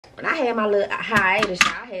When I had my little hiatus,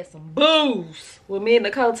 I had some booze. When me and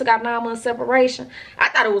Nicole took our 9 month separation, I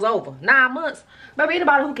thought it was over. 9 months. Baby,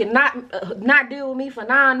 anybody who can not deal with me for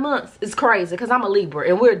 9 months is crazy, because I'm a Libra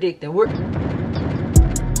and we're addicted.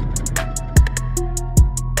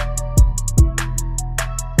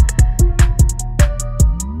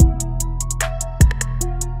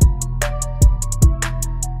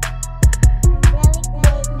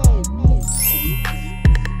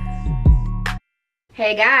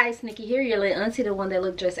 Hey guys, Nikki here, your little auntie, the one that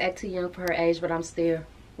looked just act too young for her age, but I'm still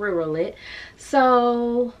real lit.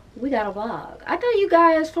 So we got a vlog. I thought you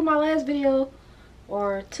guys from my last video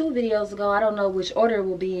or 2 videos ago, I don't know which order it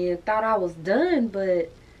will be in, thought I was done,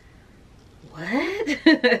 but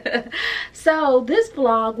what? So this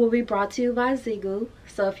vlog will be brought to you by Zigu.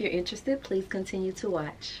 So if you're interested, please continue to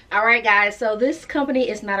watch. Alright guys, so this company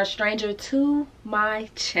is not a stranger to my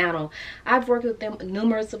channel. I've worked with them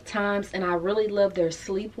numerous of times and I really love their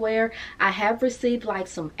sleepwear. I have received like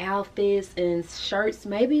some outfits and shirts.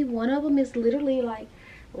 Maybe one of them is literally like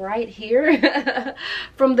right here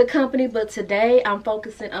from the company, but today I'm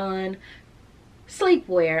focusing on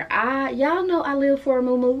sleepwear. Y'all know I live for a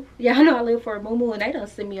moo-moo. Y'all know I live for a moo-moo, and they done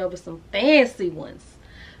send me over some fancy ones.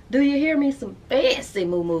 Do you hear me? Some fancy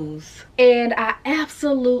moo-moos. And I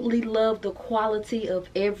absolutely love the quality of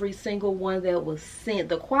every single one that was sent.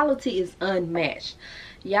 The quality is unmatched.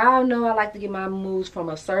 Y'all know I like to get my moo-moos from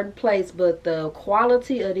a certain place, but the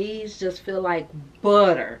quality of these just feel like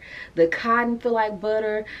butter. The cotton feel like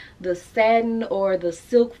butter. The satin or the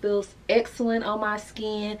silk feels excellent on my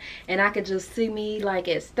skin, and I could just see me like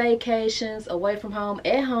at staycations, away from home,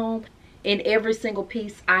 at home, in every single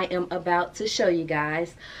piece I am about to show you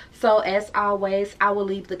guys. So as always, I will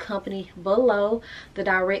leave the company below, the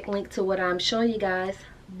direct link to what I'm showing you guys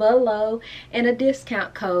below, and a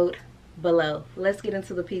discount code below. Let's get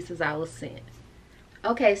into the pieces I was sent.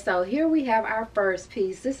 Okay, so here we have our first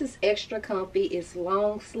piece. This is extra comfy. It's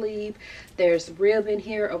long sleeve. There's ribbon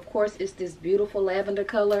here. Of course, it's this beautiful lavender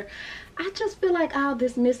color. I just feel like all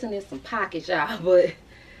this missing is some pockets, y'all, but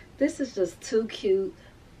this is just too cute.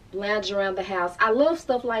 Lounge around the house. I love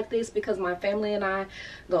stuff like this because my family and I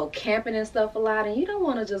go camping and stuff a lot, and you don't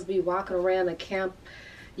want to just be walking around the camp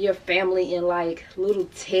your family in like little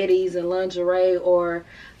teddies and lingerie or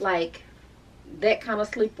like that kind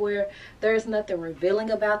of sleepwear. There's nothing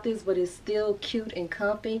revealing about this, but it's still cute and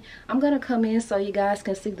comfy. I'm gonna come in so you guys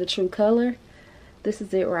can see the true color. This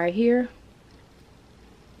is it right here.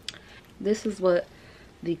 This is what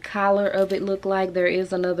the collar of it look like. There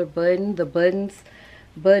is another button. The buttons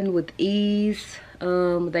button with ease.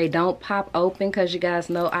 They don't pop open because you guys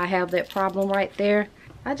know I have that problem right there.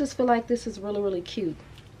 I just feel like this is really cute.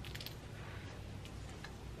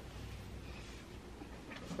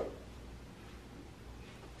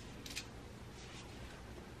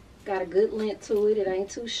 Got a good length to it. It ain't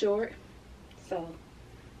too short. So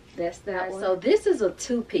that's that one. So this is a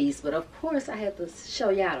 2-piece, but of course I have to show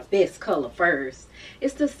y'all the best color first.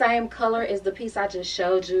 It's the same color as the piece I just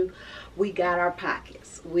showed you. We got our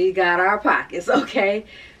pockets. We got our pockets, okay?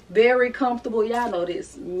 Very comfortable. Y'all know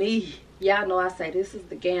this. Me. Y'all know I say this is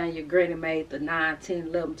the gown your granny made the 9, 10,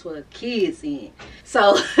 11, 12 kids in.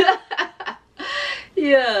 So,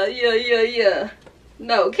 yeah.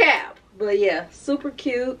 No cap. But yeah, super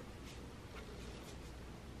cute.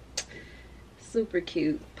 Super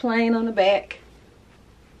cute. Plain on the back.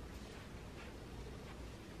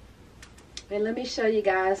 And let me show you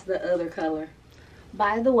guys the other color.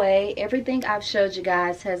 By the way, everything I've showed you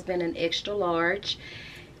guys has been an extra large.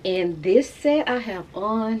 And this set I have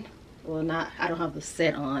on, well, I don't have the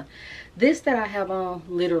set on. This that I have on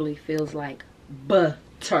literally feels like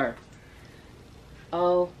butter.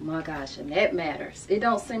 Oh my gosh, and that matters. It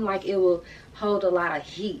don't seem like it will hold a lot of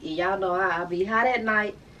heat. And y'all know I'll be hot at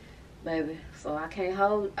night, baby. So I can't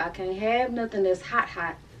have nothing that's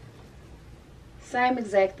hot. Same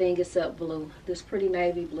exact thing except blue. This pretty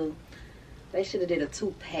navy blue. They should have did a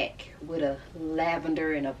 2-pack with a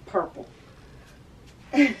lavender and a purple.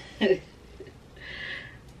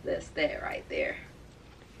 That's that right there.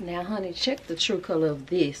 Now, honey, check the true color of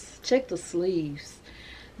this. Check the sleeves.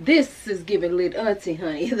 This is giving lit auntie,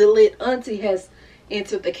 honey. The lit auntie has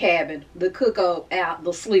entered the cabin. The cook-up out,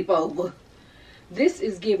 the sleepover. This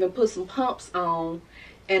is giving put some pumps on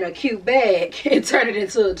and a cute bag and turn it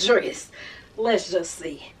into a dress. Let's just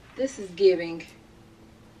see. This is giving...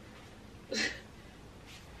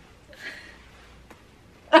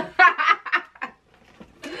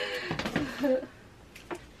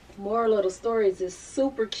 Moral of the story is it's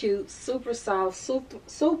super cute, super soft,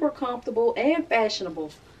 super comfortable, and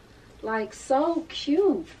fashionable. Like, so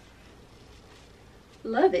cute.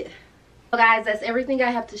 Love it. So guys, that's everything I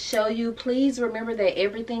have to show you. Please remember that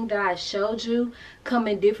everything that I showed you come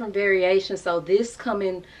in different variations. So this come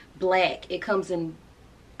in black. It comes in,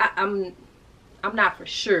 I'm not for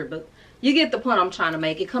sure, but you get the point I'm trying to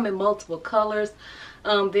make. It come in multiple colors.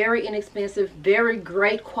 Very inexpensive, very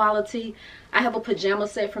great quality. I have a pajama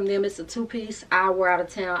set from them. It's a 2-piece. I wear out of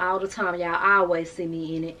town all the time, y'all. Always see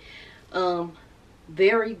me in it.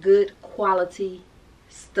 Very good quality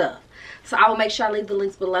stuff. So I will make sure I leave the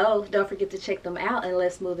links below. Don't forget to check them out, and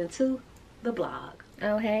let's move into the vlog.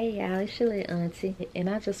 Oh hey y'all, it's your little auntie, and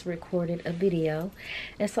I just recorded a video,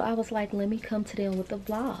 and so I was like, let me come to them with a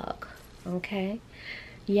vlog. Okay,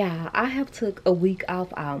 yeah, I have took a week off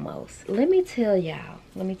almost. Let me tell y'all,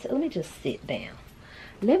 let me just sit down.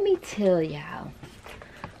 Let me tell y'all,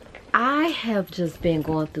 I have just been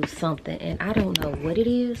going through something, and I don't know what it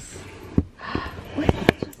is. What did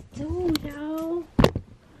I just do, y'all?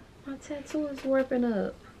 My tattoo is warping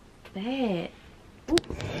up bad.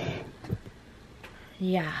 Oops.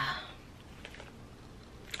 Yeah,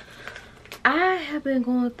 I have been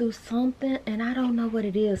going through something, and I don't know what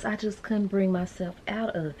it is. I just couldn't bring myself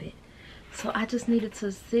out of it. So I just needed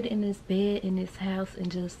to sit in this bed in this house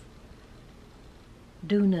and just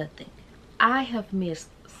do nothing. I have missed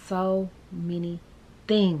so many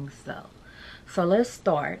things though. So let's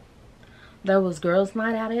start. There was girls'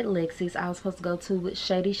 night out at LEXY'S. I was supposed to go to with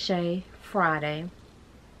Shady Shay Friday.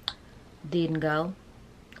 Didn't go.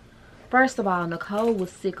 First of all, Nicole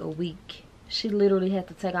was sick a week. She literally had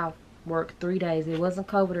to take off work 3 days. It wasn't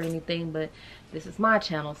COVID or anything, but this is my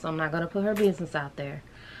channel, so I'm not going to put her business out there.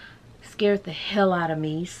 Scared the hell out of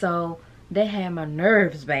me, so they had my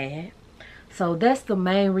nerves bad. So that's the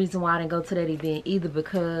main reason why I didn't go to that event either,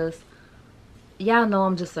 because y'all know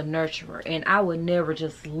I'm just a nurturer, and I would never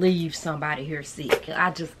just leave somebody here sick.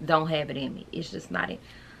 I just don't have it in me. It's just not in.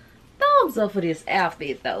 Thumbs up for this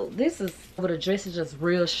outfit though. This is, but the dress is just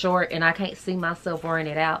real short, and I can't see myself wearing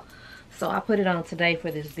it out. So I put it on today for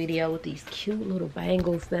this video with these cute little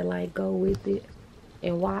bangles that like go with it.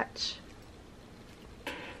 And watch.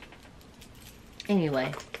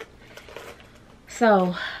 Anyway,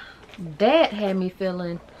 so that had me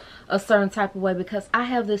feeling a certain type of way, because I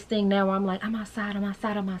have this thing now where I'm like, I'm outside,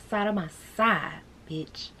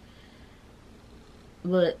 bitch.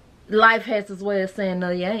 But life has its way of saying,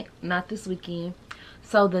 no, you ain't. Not this weekend.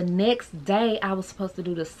 So the next day, I was supposed to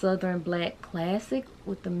do the Southern Black Classic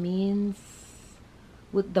with the men's,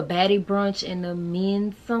 with the baddie brunch and the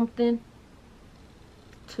men's something.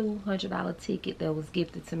 $200 ticket that was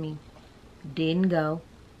gifted to me. Didn't go.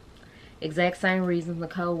 Exact same reasons.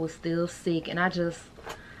 Nicole was still sick, and I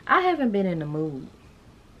haven't been in the mood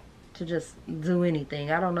to just do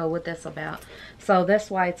anything. I don't know what that's about. So that's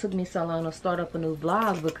why it took me so long to start up a new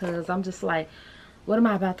vlog, because I'm just like, what am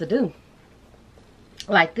I about to do?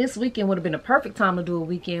 Like, this weekend would have been a perfect time to do a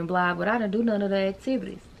weekend vlog, but I didn't do none of the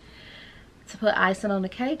activities. To put icing on the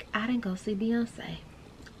cake, I didn't go see Beyonce.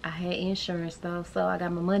 I had insurance though, so I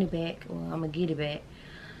got my money back. Well, I'm gonna get it back.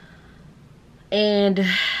 And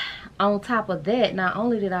on top of that, not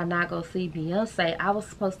only did I not go see Beyonce, I was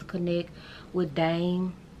supposed to connect with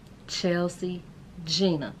Dame, Chelsea,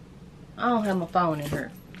 Gina. I don't have my phone in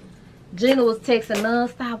here. Gina was texting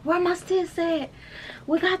nonstop, where my sis at?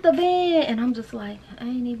 We got the van. And I'm just like, I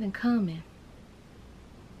ain't even coming.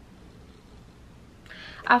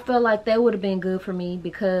 I felt like that would have been good for me,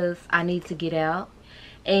 because I need to get out.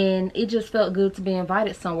 And it just felt good to be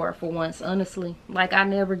invited somewhere for once, honestly. Like, I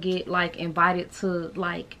never get like invited to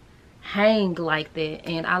like hang like that,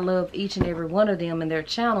 and I love each and every one of them and their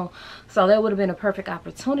channel, so that would have been a perfect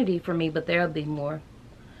opportunity for me, but there'll be more.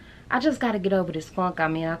 I just got to get over this funk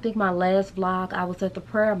I'm in. I think my last vlog, I was at the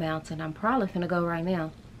prayer mountain. I'm probably finna go right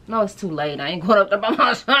now. No, it's too late. I ain't going up there by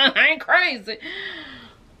myself. I ain't crazy.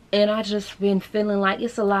 And I just been feeling like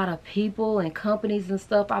it's a lot of people and companies and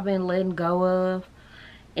stuff I've been letting go of,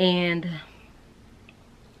 and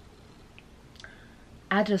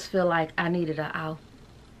I just feel like I needed an out,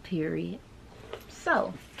 period.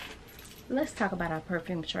 So let's talk about our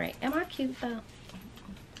perfume tray. Am I cute though?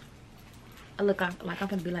 I look like I'm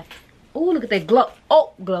gonna be like, oh, look at that glow.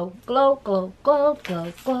 Oh, glow, glow, glow, glow,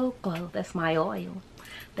 glow, glow, glow. That's my oil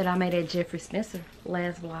that I made at Jeffrey Spencer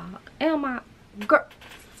last vlog. And my girl,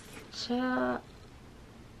 child.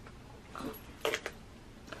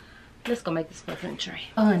 Let's go make this perfume tray.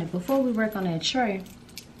 Oh, honey, before we work on that tray,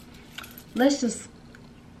 let's just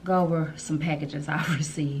go over some packages I've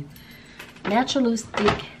received.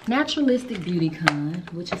 Naturalistic Beauty Con,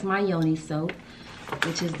 which is my Yoni soap,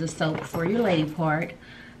 which is the soap for your lady part.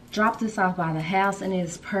 Dropped this off by the house, and it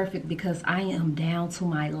is perfect because I am down to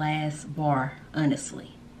my last bar,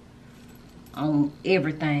 honestly. on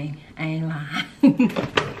everything. I ain't lying.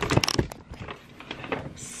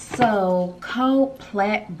 So code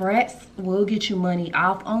PLATBRATS will get you money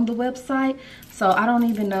off on the website. So I don't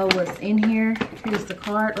even know what's in here. Here's the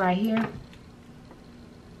card right here.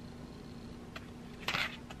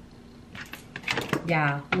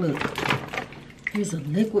 Y'all, look. Here's a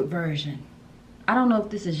liquid version. I don't know if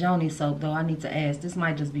this is Yoni soap though. I need to ask. This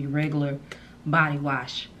might just be regular body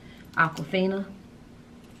wash. Aquafina.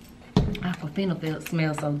 Aquafina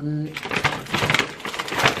smells so good.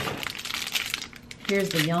 Here's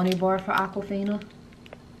the Yoni bar for Aquafina.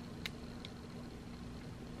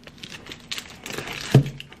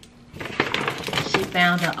 She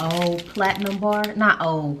found an old platinum bar. Not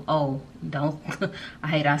old. Oh, don't. I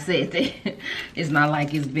hate I said that. It's not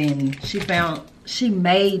like it's been. She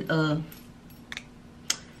made a.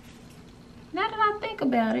 Now that I think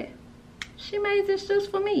about it, she made this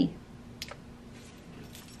just for me.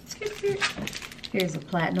 Here's a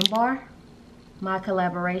platinum bar. My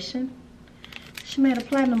collaboration. She made a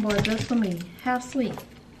platinum bar just for me. How sweet.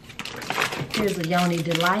 Here's a Yoni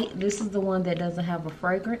Delight. This is the one that doesn't have a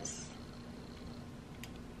fragrance.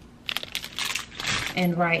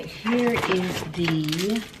 And right here is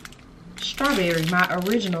the strawberry, my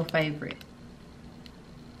original favorite.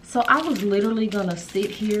 So I was literally gonna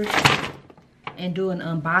sit here and do an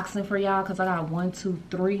unboxing for y'all because I got 1, 2,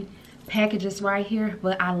 3 packages right here,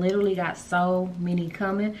 but I literally got so many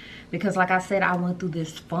coming because like I said, I went through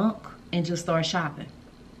this funk and just started shopping.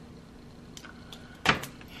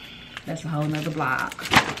 That's a whole nother vlog.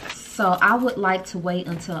 So I would like to wait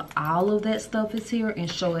until all of that stuff is here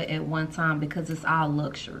and show it at one time because it's all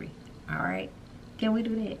luxury. All right, can we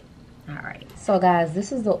do that? All right. So guys,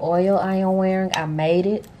 this is the oil I am wearing. I made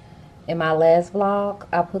it in my last vlog.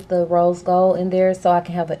 I put the rose gold in there so I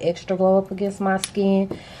can have an extra glow up against my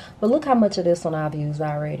skin. But look how much of this one I've used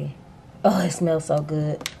already. Oh, it smells so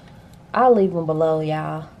good. I'll leave them below,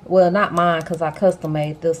 y'all. Well, not mine because I custom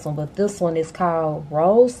made this one, but this one is called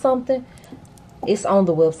Rose something. It's on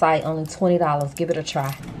the website, only $20. Give it a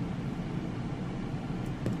try.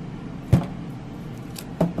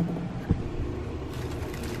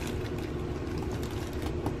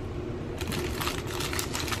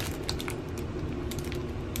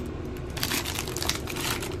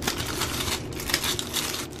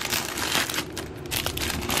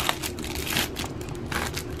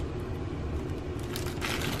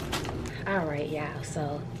 Alright, y'all,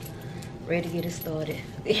 so ready to get it started.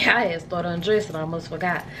 Yeah, I had started undressing, I almost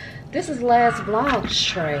forgot. This is last vlog's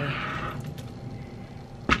tray.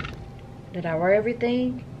 Did I wear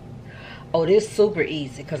everything? Oh, this is super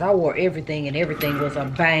easy because I wore everything and everything was a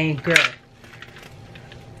banger.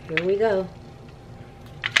 Here we go.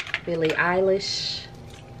 Billie Eilish.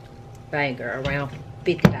 Banger, around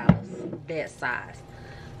 $50. That size.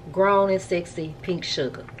 Grown and Sexy Pink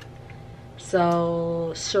Sugar.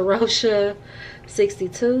 So Sharosha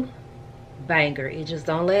 62, banger. It just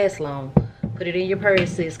don't last long. Put it in your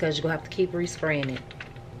purse, sis, because you're gonna have to keep respraying it.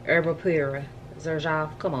 Herbal Pura,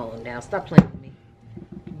 Zerjoff, come on now, stop playing with me.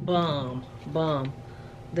 Bum.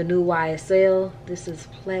 The new YSL. This is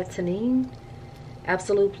Platinine,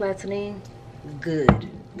 Absolute Platinine. Good.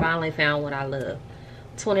 Finally found what I love.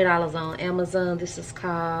 $20 on Amazon. This is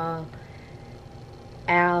called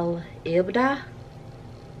Al Ibda.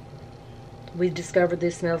 We discovered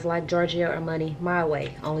this smells like Giorgio Armani My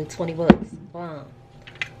Way. Only 20 bucks. Bomb.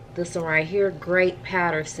 This one right here, great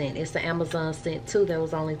powder scent. It's the Amazon scent too. That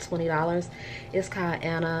was only $20. It's called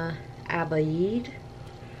Anna Abayid.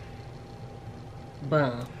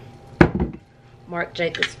 Bomb. Marc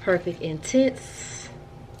Jacobs Perfect Intense.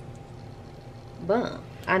 Bomb.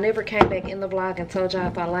 I never came back in the vlog and told y'all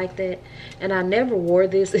if I like that. And I never wore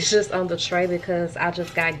this. It's just on the tray because I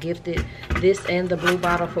just got gifted this and the blue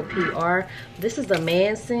bottle for PR. This is a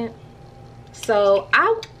man scent. So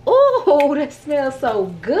oh, that smells so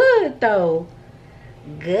good though.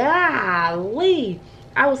 Golly.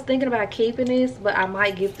 I was thinking about keeping this, but I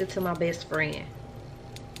might gift it to my best friend.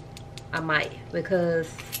 I might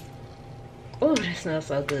because, oh, that smells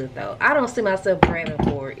so good though. I don't see myself grabbing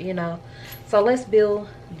for it, you know. So let's build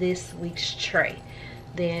this week's tray.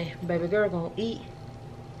 Then baby girl gonna eat,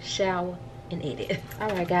 shower, and eat it.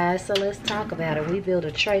 Alright guys, so let's talk about it. We built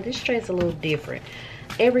a tray. This tray's a little different.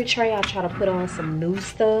 Every tray I try to put on some new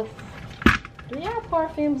stuff. Do y'all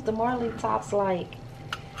perfumes, the Marley Tops, like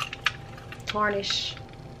tarnish?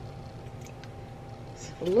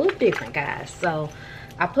 It's a little different guys. So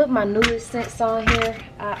I put my newest scents on here.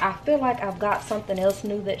 I feel like I've got something else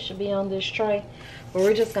new that should be on this tray, but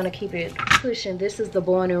we're just gonna keep it pushing. This is the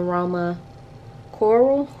Born in Roma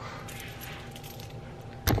Coral.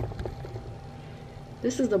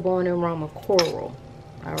 This is the Born in Roma Coral.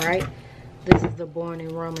 Alright. This is the Born in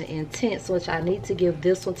Roma Intense, which I need to give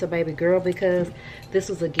this one to baby girl because this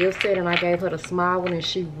was a gift set and I gave her the small one and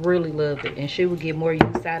she really loved it. And she would get more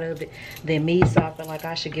use out of it than me, so I feel like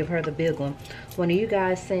I should give her the big one. One of you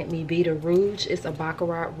guys sent me Be the Rouge. It's a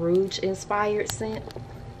Baccarat Rouge inspired scent.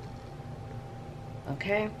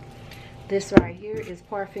 Okay. This right here is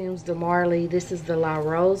Parfums de Marly. This is the La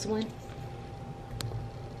Rose one.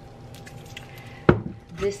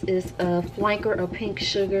 This is a flanker of Pink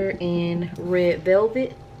Sugar and Red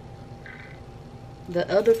Velvet. The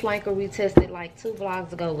other flanker we tested like 2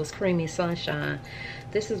 vlogs ago was Creamy Sunshine.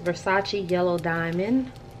 This is Versace Yellow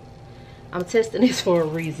Diamond. I'm testing this for a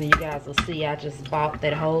reason. You guys will see I just bought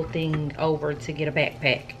that whole thing over to get a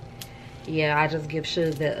backpack. Yeah, I just give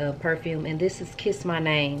Suge the perfume. And this is Kiss My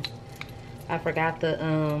Name. I forgot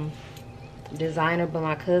the designer, but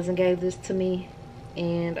my cousin gave this to me.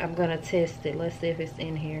 And I'm gonna test it. Let's see if it's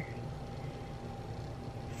in here.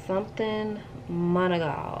 Something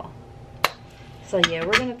Monagal. So yeah,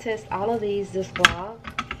 we're gonna test all of these this vlog.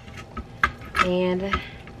 And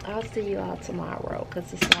I'll see you all tomorrow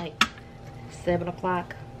because it's like 7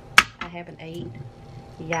 o'clock. I haven't ate.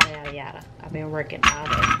 Yada yada yada. I've been working all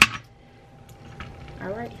day.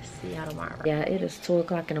 Alright, see y'all tomorrow. Yeah, it is 2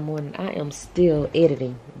 o'clock in the morning. I am still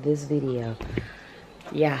editing this video.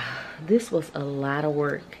 Yeah, this was a lot of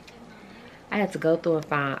work. I had to go through and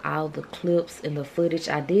find all the clips and the footage.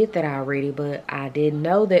 I did that already, but I didn't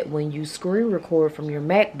know that when you screen record from your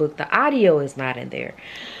MacBook, the audio is not in there.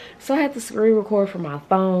 So I had to screen record from my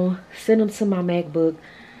phone, send them to my MacBook.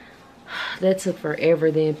 That took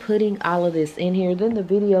forever. Then putting all of this in here. Then the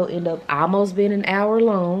video ended up almost being an hour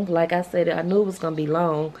long. Like I said, I knew it was going to be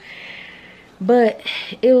long. But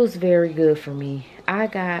it was very good for me.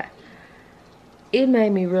 It made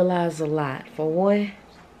me realize a lot. For one,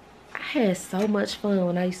 I had so much fun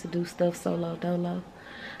when I used to do stuff solo dolo.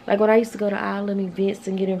 Like when I used to go to all them events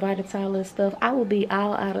and get invited to all this stuff, I would be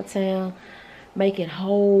all out of town making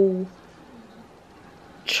whole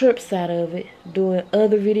trips out of it, doing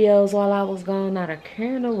other videos while I was gone, not a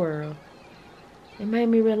care in the world. It made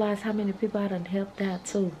me realize how many people I done helped out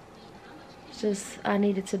too. It's just, I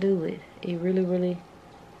needed to do it. It really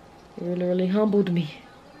humbled me.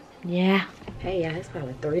 Yeah. Hey, yeah, it's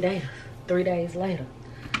probably 3 days. 3 days later.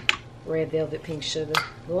 Red Velvet Pink Sugar.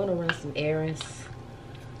 Going to run some errands.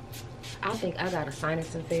 I think I got a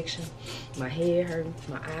sinus infection. My head hurting,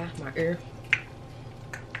 my eye, my ear.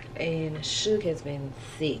 And Suge has been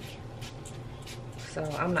sick. So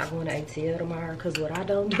I'm not going to ATL tomorrow because what I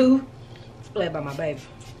don't do is play by my baby.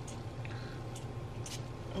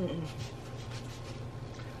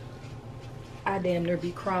 I damn near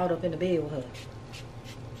be crawled up in the bed with her.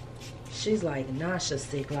 She's like nauseous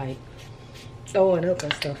sick, like throwing up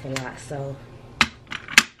and stuff a lot. So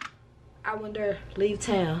I wouldn't dare leave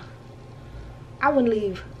town. I wouldn't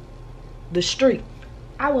leave the street.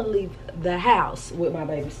 I wouldn't leave the house with my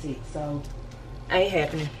baby sick. So ain't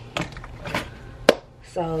happening.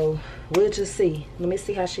 So we'll just see. Let me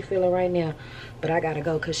see how she feeling right now. But I gotta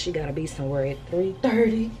go because she gotta be somewhere at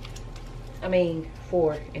 3:30. I mean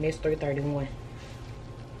 4 and it's 3:31.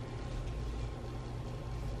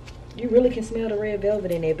 You really can smell the red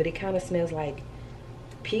velvet in there, but it kind of smells like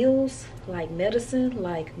pills, like medicine,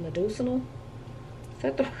 like medicinal. Is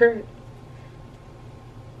that the word?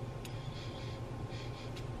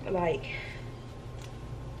 Like,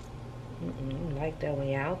 I don't like that one.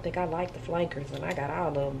 Yeah, I don't think I like the flankers, and I got all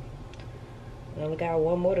of them. I only got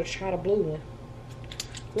one more to try the blue one.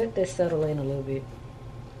 Let that settle in a little bit.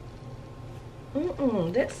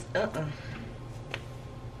 That's,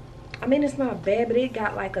 I mean, it's not bad, but it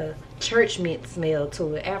got like a church mint smell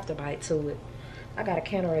to it, afterbite to it. I gotta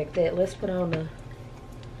counteract that. Let's put on the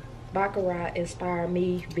Baccarat Inspire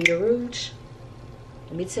Me Be the Rouge.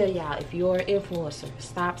 Let me tell y'all, if you're an influencer,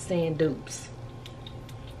 stop saying dupes.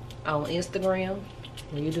 On Instagram,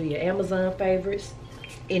 when you do your Amazon favorites,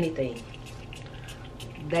 anything,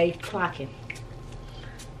 they clocking.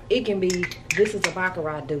 It can be, this is a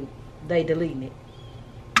Baccarat dupe. They deleting it.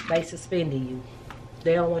 They suspending you.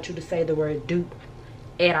 They don't want you to say the word dupe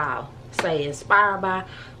at all. Say inspired by,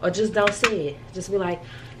 or just don't say it. Just be like,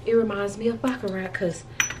 it reminds me of Baccarat because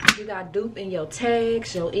you got dupe in your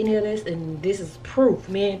tags, your any of this, and this is proof.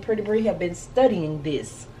 Me and Pretty Bree have been studying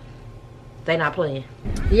this. They not playing.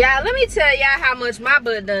 Y'all, let me tell y'all how much my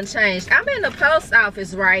butt done changed. I'm in the post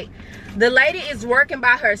office, right? The lady is working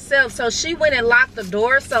by herself, so she went and locked the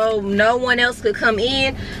door so no one else could come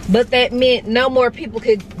in, but that meant no more people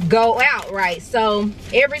could go out, right? So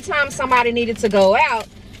every time somebody needed to go out,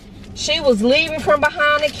 she was leaving from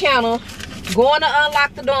behind the counter, going to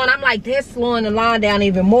unlock the door, and I'm like, that's slowing the line down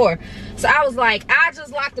even more. So I was like, I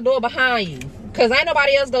just locked the door behind you, because ain't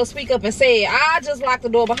nobody else gonna speak up and say it. I just locked the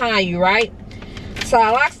door behind you, right? So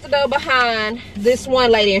I locked the door behind this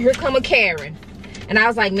one lady, and here come a Karen. And I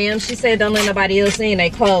was like, ma'am, she said don't let nobody else in, they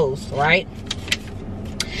closed, right?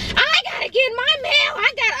 I gotta get my mail.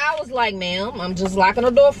 I was like, ma'am, I'm just locking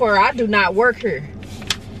the door for her. I do not work here.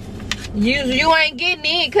 You ain't getting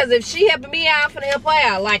in, because if she helping me out, I'm finna help her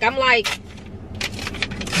out. Like, I'm like,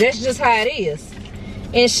 that's just how it is.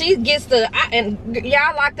 And she gets the, I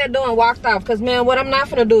locked that door and walked off. Because, man, what I'm not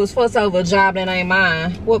finna do is fuss over a job that ain't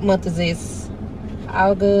mine. What month is this?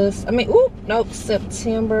 August. I mean, oop, nope,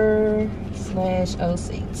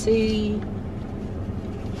 September/OCT.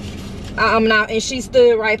 I'm not, and she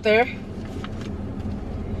stood right there.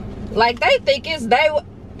 Like, they think it's them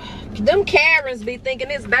Karens be thinking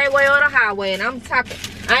it's their way or the highway. And I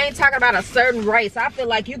ain't talking about a certain race. I feel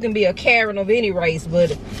like you can be a Karen of any race,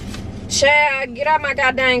 but child, get out my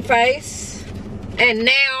goddamn face. And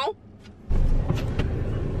now,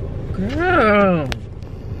 girl,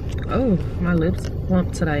 oh, my lips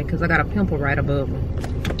plump today because I got a pimple right above them.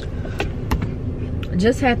 I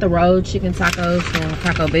just had the rolled chicken tacos from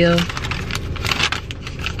Taco Bell.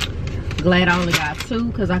 Glad I only got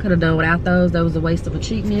 2 because I could have done without those. That was a waste of a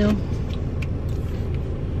cheap meal.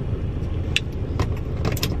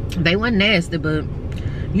 They weren't nasty, but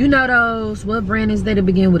you know those, what brand is that that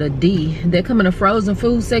begin with a D? They come in the frozen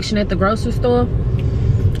food section at the grocery store.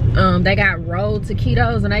 They got rolled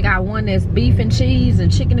taquitos, and they got one that's beef and cheese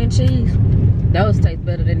and chicken and cheese. Those taste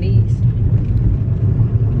better than these.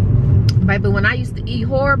 Baby, when I used to eat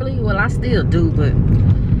horribly, well, I still do, but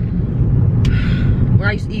when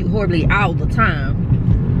I used to eat horribly all the time,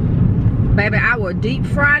 baby, I would deep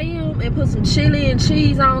fry them and put some chili and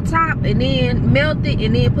cheese on top, and then melt it,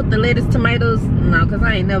 and then put the lettuce, tomatoes. No, because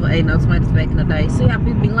I ain't never ate no tomatoes back in the day. See how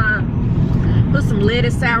people be lying? Put some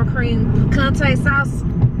lettuce, sour cream, picante salsa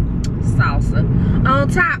on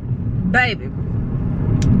top, baby.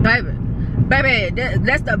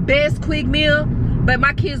 That's the best quick meal. But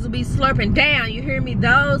my kids will be slurping down, you hear me?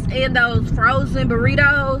 Those and those frozen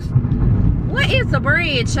burritos. What is the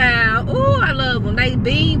brand, child? Ooh, I love them. They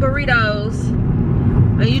bean burritos,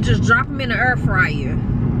 and you just drop them in the air fryer.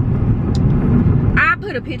 I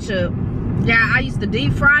put a picture up. Yeah, I used to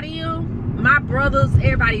deep fry them. My brothers,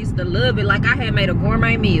 everybody used to love it. Like, I had made a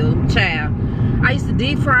gourmet meal, child. I used to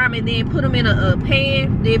deep fry them and then put them in a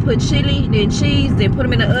pan, then put chili, then cheese, then put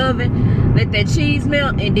them in the oven, let that cheese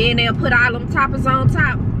melt, and then they'll put all them toppers on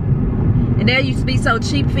top. And that used to be so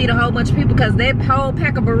cheap to feed a whole bunch of people, because that whole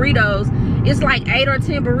pack of burritos, it's like 8 or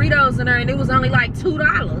 10 burritos in there, and it was only like $2.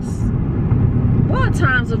 Boy,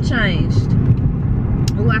 times have changed.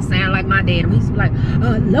 Oh, I sound like my dad. We used to be like,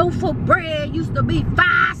 a loaf of bread used to be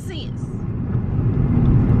 5 cents.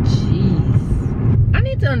 Jeez. I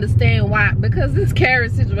need to understand why, because this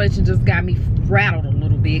carrot situation just got me rattled a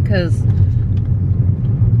little bit, because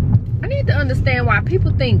I need to understand why people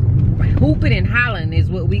think hooping and hollering is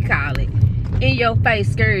what we call it. In your face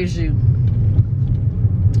scares you.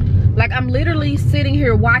 Like, I'm literally sitting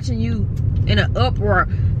here watching you in an uproar,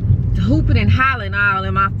 hooping and hollering all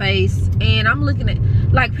in my face, and I'm looking at,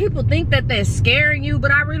 like, people think that they're scaring you,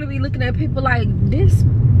 but I really be looking at people like, this,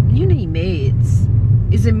 you need meds.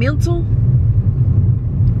 Is it mental?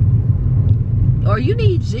 Or you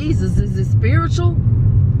need Jesus? Is it spiritual?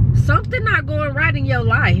 Something not going right in your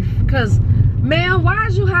life. Because, man, why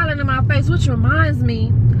is you hollering in my face? Which reminds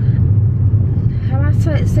me, have I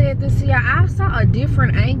said this here? I saw a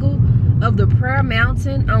different angle of the prayer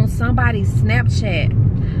mountain on somebody's Snapchat.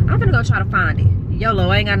 I'm gonna go try to find it. YOLO,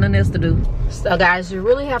 I ain't got nothing else to do. So, guys, you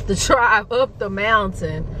really have to drive up the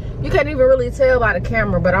mountain. You can't even really tell by the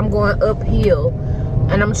camera, but I'm going uphill.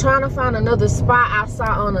 And I'm trying to find another spot I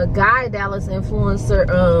saw on a Guy Dallas influencer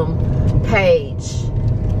page.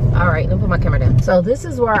 Alright, let me put my camera down. So this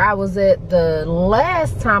is where I was at the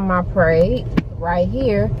last time I prayed. Right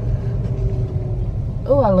here.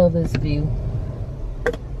 Oh, I love this view.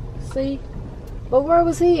 See? But where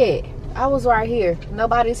was he at? I was right here.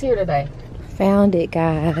 Nobody's here today. Found it,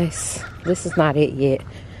 guys. This is not it yet.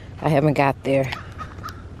 I haven't got there.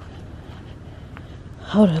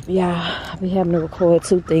 Hold up, y'all. I be having to record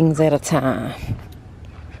 2 things at a time.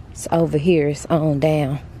 It's over here. It's on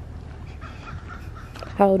down.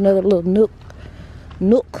 Whole another little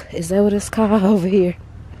nook. Is that what it's called over here?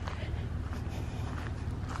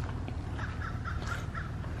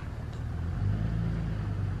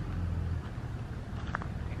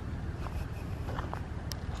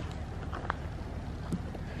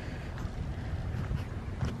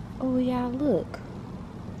 Oh, y'all, look.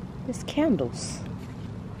 It's candles.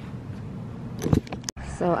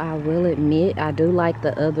 So I will admit, I do like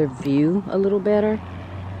the other view a little better.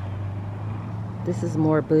 This is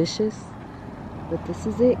more bushes, but this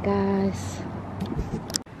is it, guys.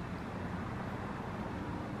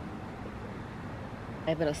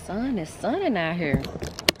 Hey, but the sun is sunning out here.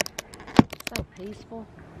 It's so peaceful.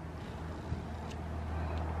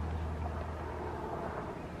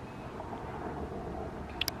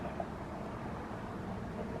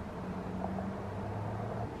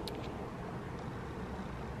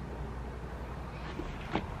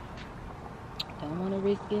 Don't want to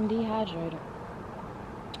risk getting dehydrated.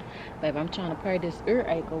 Babe, I'm trying to pray this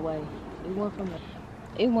earache away. It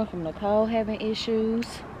went from Nicole having issues,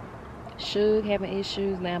 Suge having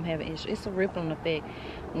issues, now I'm having issues. It's a rippling effect.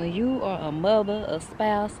 When you are a mother, a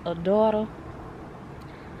spouse, a daughter,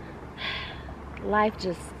 life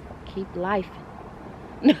just keep life.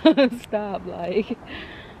 Stop, like.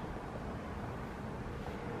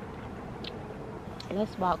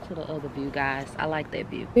 Let's walk to the other view, guys. I like that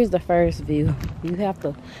view. Here's the first view. You have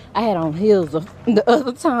to, I had on heels the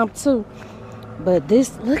other time too. But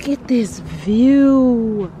this, look at this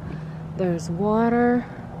view. There's water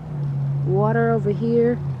over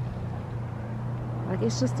here. Like,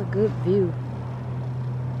 it's just a good view.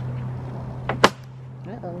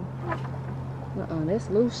 That's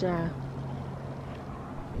loose, y'all.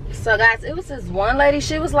 So guys, it was this one lady,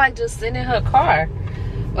 she was like just sitting in her car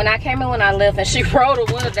when I came in, when I left, and she rolled her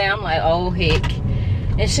window down. I'm like, oh heck.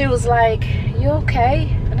 And she was like, you okay?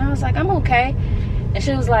 And I was like, I'm okay. And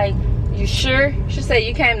she was like, you sure? She said,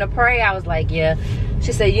 you came to pray? I was like, yeah.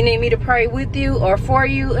 She said, you need me to pray with you or for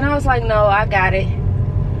you? And I was like, no, I got it.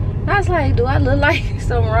 And I was like, do I look like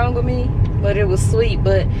something wrong with me? But it was sweet.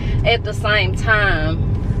 But at the same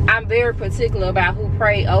time, I'm very particular about who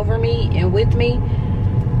pray over me and with me.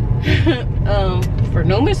 For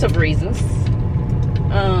numerous of reasons.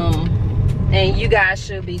 And you guys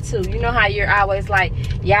should be too. You know how you're always like,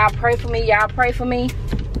 y'all pray for me, y'all pray for me.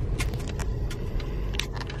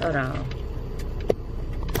 Hold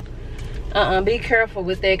on. Be careful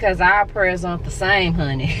with that, because our prayers aren't the same,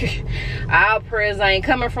 honey. Our prayers ain't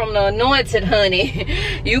coming from the anointed, honey.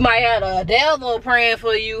 You might have the devil praying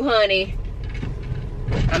for you, honey.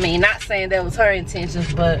 I mean, not saying that was her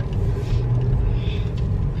intentions, but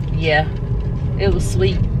yeah, it was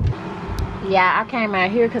sweet. Yeah, I came out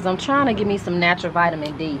here because I'm trying to give me some natural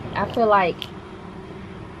vitamin D. I feel like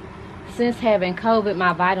since having COVID,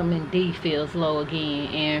 my vitamin D feels low again.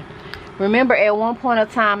 And remember, at one point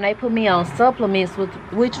of time, they put me on supplements,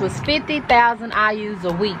 which was 50,000 IUs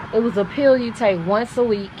a week. It was a pill you take once a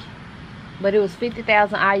week, but it was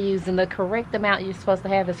 50,000 IUs, and the correct amount you're supposed to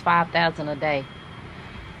have is 5,000 a day.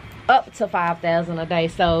 Up to 5,000 a day.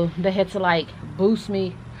 So they had to like boost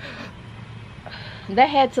me. They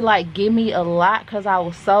had to like give me a lot because I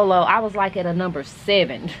was so low. I was like at a number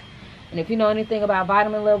 7. And if you know anything about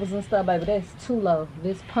vitamin levels and stuff, baby, that's too low.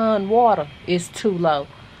 This pond water is too low.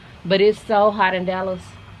 But it's so hot in Dallas.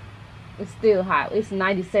 It's still hot. It's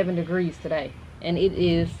 97 degrees today. And it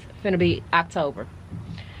is finna be October.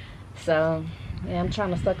 So, yeah, I'm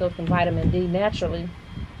trying to suck up some vitamin D naturally.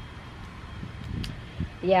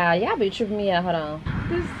 Yeah, y'all be tripping me out. Hold on.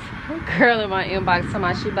 This girl in my inbox talking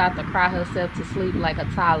about she about to cry herself to sleep like a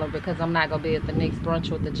toddler because I'm not gonna be at the next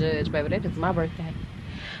brunch with the judge, baby. That is my birthday.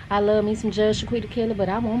 I love me some Judge Shaquita Kelly, but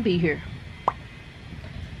I won't be here.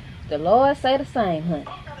 The Lord say the same, honey.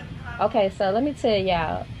 Okay, so let me tell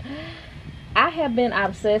y'all, I have been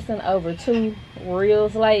obsessing over 2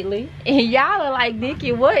 reels lately, and y'all are like,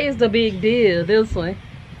 Nikki, what is the big deal? This one,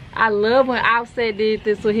 I love when Offset did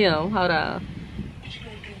this with him. Hold on.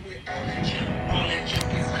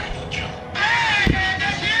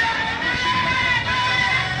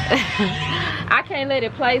 I can't let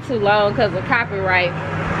it play too long because of copyright.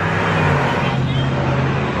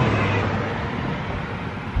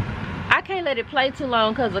 I can't let it play too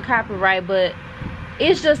long because of copyright, but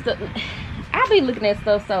it's just I be looking at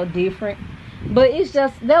stuff so different, but it's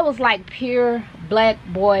just, that was like pure black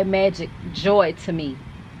boy magic joy to me.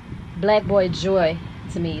 Black boy joy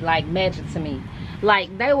to me, like magic to me.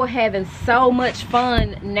 Like, they were having so much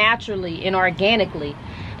fun naturally and organically.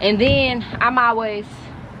 And then I'm always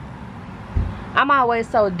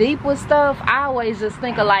so deep with stuff. I always just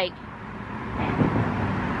think of like,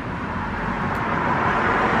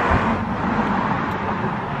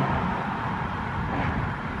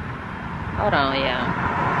 hold on, yeah.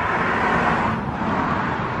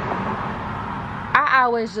 I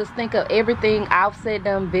always just think of everything Offset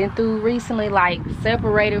done been through recently, like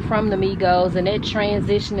separated from the Migos and that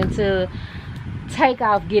transition into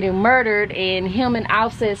Takeoff getting murdered and him and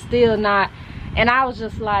Offset still not. And I was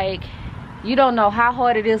just like, You don't know how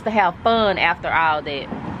hard it is to have fun after all that.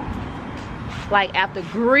 Like after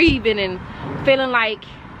grieving and feeling like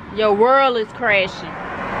your world is crashing.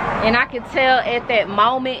 And I could tell at that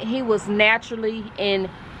moment he was naturally and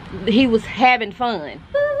he was having fun.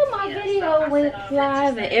 My video went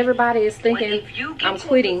live and everybody is thinking I'm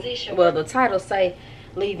quitting. Well, the title say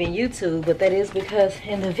leaving YouTube, but that is because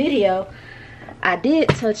in the video I did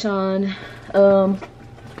touch on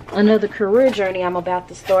another career journey I'm about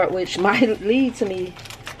to start, which might lead to me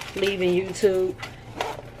leaving YouTube.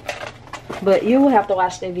 But you will have to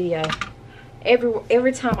watch that video.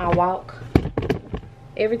 Every time I walk,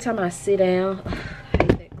 every time I sit down, I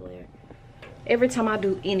hate that glare. Every time I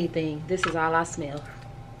do anything, this is all I smell.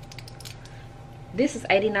 This is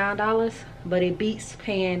 $89, but it beats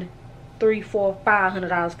paying $300, $400,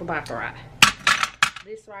 $500 for Baccarat.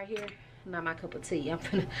 This right here, not my cup of tea. I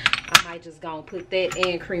might just go and put that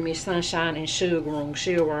and Creamy Sunshine and Sugar Room.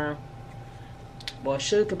 Boy,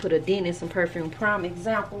 Sugar could put a dent in some perfume. Prime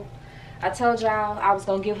example. I told y'all I was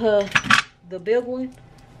gonna give her the big one.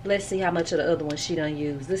 Let's see how much of the other one she done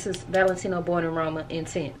used. This is Valentino Born Aroma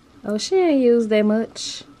Intent. Oh, she ain't used that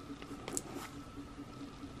much.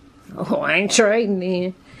 Oh, I ain't trading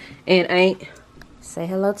then. And ain't. Say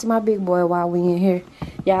hello to my big boy while we in here.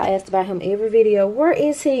 Y'all asked about him every video. Where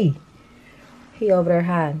is he? He over there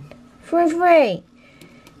hiding. Frank.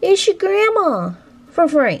 It's your grandma.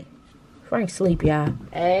 Frank. Frank sleep, y'all.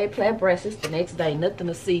 Hey, play breakfast the next day. Nothing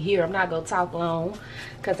to see here. I'm not gonna talk long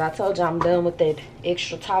because I told you I'm done with that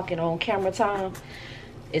extra talking on camera time.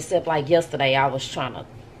 Except like yesterday, I was trying to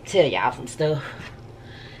tell y'all some stuff.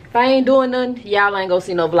 If I ain't doing nothing, y'all ain't gonna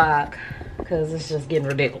see no vlog because it's just getting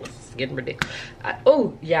ridiculous. It's getting ridiculous.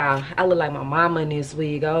 Oh, y'all, I look like my mama in this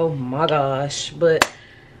wig. Oh my gosh. But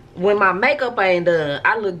when my makeup ain't done,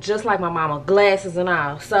 I look just like my mama, glasses and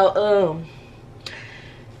all. So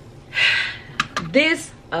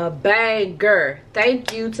this a banger.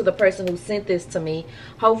 Thank you to the person who sent this to me.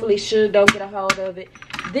 Hopefully Sugar don't get a hold of it.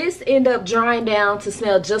 This ended up drying down to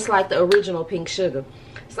smell just like the original Pink Sugar.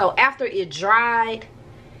 So after it dried,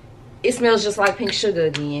 it smells just like Pink Sugar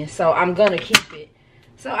again. So I'm gonna keep it.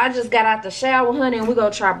 So I just got out the shower, honey, and we're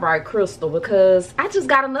gonna try Bright Crystal because I just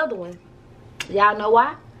got another one. Y'all know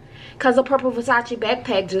why? Because the Purple Versace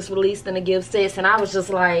backpack just released in the gift sets, and I was just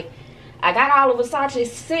like, I got all of Versace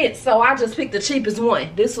scents, so I just picked the cheapest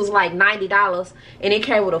one. This was like $90, and it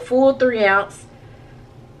came with a full 3-ounce,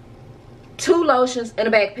 2 lotions, and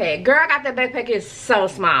a backpack. Girl, I got that backpack. It's so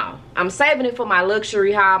small. I'm saving it for my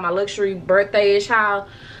luxury haul, my luxury birthday-ish haul,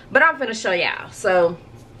 but I'm finna show y'all. So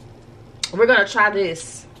we're gonna try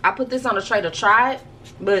this. I put this on the tray to try it,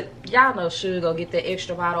 but y'all know Sugar go get that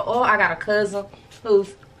extra bottle. Or I got a cousin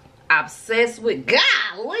who's obsessed with,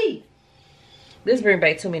 golly, this bring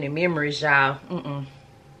back too many memories, y'all. I'm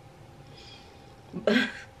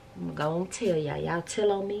gonna tell y'all. Y'all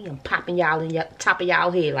tell on me. I'm popping y'all in your top of y'all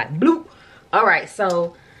head like bloop. Alright,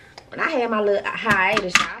 so when I had my little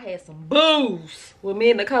hiatus, y'all, I had some booze. When me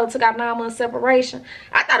and Nicole took out 9 months separation,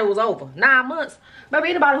 I thought it was over. 9 months. Maybe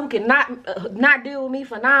anybody who can not deal with me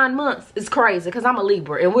for 9 months is crazy, because I'm a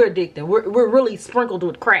Libra and we're addicted. We're really sprinkled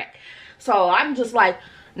with crack. So I'm just like,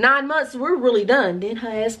 9 months, we're really done. Then her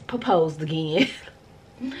ass proposed again.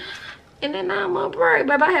 And then 9 month break,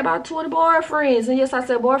 baby, I had about 20 boyfriends. And yes, I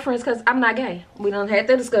said boyfriends because I'm not gay. We done had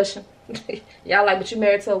that discussion. Y'all like, but you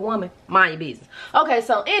married to a woman. Mind your business. Okay,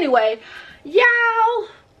 so anyway, y'all,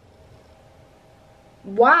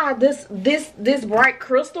 why this Bright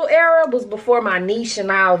Crystal era was before my niche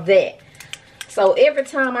and all that. So every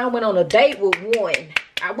time I went on a date with one,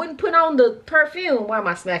 I wouldn't put on the perfume. Why am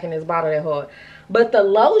I smacking this bottle that hard? But the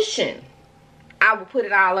lotion, I would put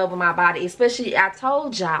it all over my body. Especially, I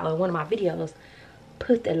told y'all in one of my videos,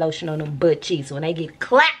 put that lotion on them butt cheeks. When they get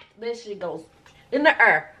clapped, that shit goes in the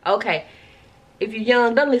air. Okay, if you're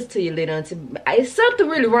young, don't listen to your little auntie. It's something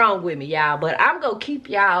really wrong with me, y'all. But I'm going to keep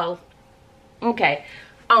y'all, okay,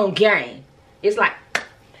 on game. It's like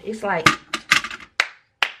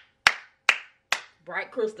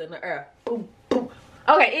Bright Crystal in the air. Boom, boom.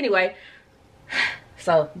 Okay, anyway.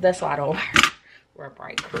 So, that's why I don't wear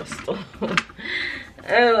Bright Crystal.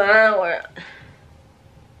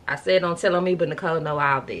 I said don't tell on me, but Nicole know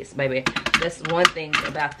all this, baby. That's one thing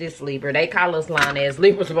about this Libra. They call us lying ass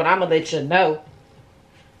Libras, but I'm gonna let you know.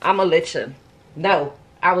 I'm gonna let you know.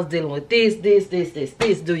 I was dealing with this.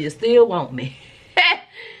 Do you still want me?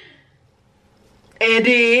 And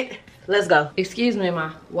did. Let's go. Excuse me,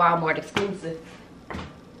 my Walmart exclusive.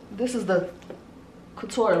 This is the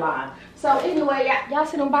couture line. So anyway, y'all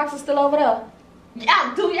see them boxes still over there?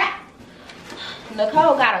 Y'all do y'all.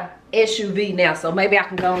 Nicole got a SUV now, so maybe I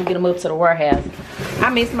can go and get them up to the warehouse. I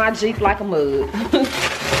miss my Jeep like a mug.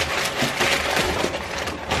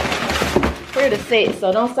 Pretty set,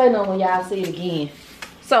 so don't say no when y'all see it again.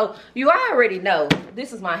 So you already know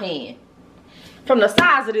this is my hand. From the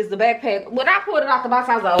size of this, the backpack, when I pulled it off the box,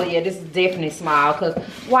 I was like, oh yeah, this is definitely small. Cause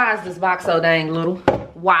why is this box so dang little?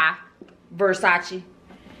 Why? Versace.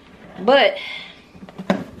 But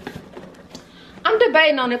I'm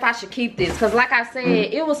debating on if I should keep this. Cause like I said,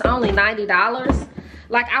 it was only $90.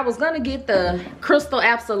 Like I was gonna get the Crystal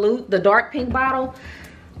Absolute, the dark pink bottle,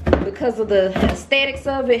 because of the aesthetics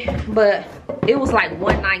of it, but it was like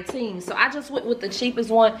 $119. So I just went with the cheapest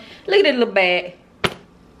one. Look at the little bag.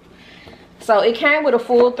 So it came with a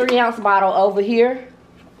full 3-ounce bottle over here.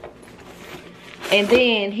 And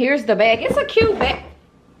then here's the bag. It's a cute bag.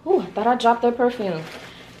 Ooh, I thought I dropped that perfume.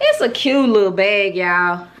 It's a cute little bag,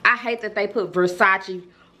 y'all. I hate that they put Versace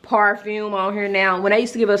perfume on here now. When they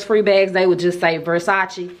used to give us free bags, they would just say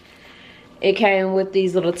Versace. It came with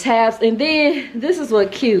these little tabs. And then this is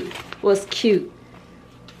what was cute.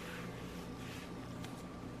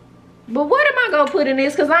 But what am I gonna put in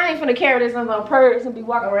this? Cause I ain't finna carry this in my purse and be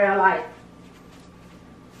walking around like,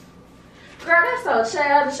 girl, that's so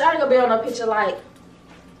childish. I ain't gonna be on no picture like,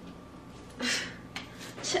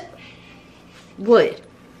 what?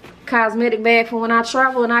 Cosmetic bag for when I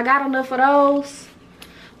travel and I got enough of those.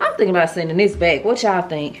 I'm thinking about sending this back. What y'all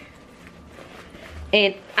think?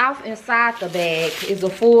 And off inside the bag is a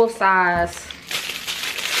full size.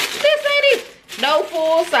 This ain't it. No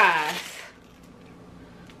full size.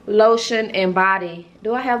 Lotion and body.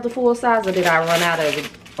 Do I have the full size or did I run out of it?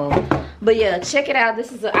 But yeah, check it out.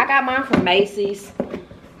 This is I got mine from Macy's.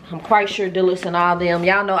 I'm quite sure Dillard's and all them.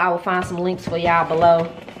 Y'all know I will find some links for y'all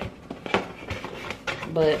below.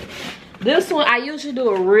 But this one, I usually do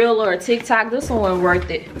a reel or a TikTok. This one wasn't worth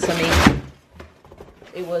it to me.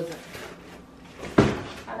 It wasn't.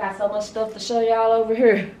 I got so much stuff to show y'all over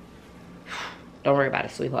here. Don't worry about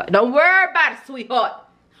it, sweetheart. Don't worry about it, sweetheart.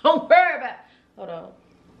 Don't worry about it. Hold on.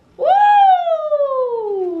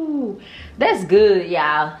 Woo! That's good,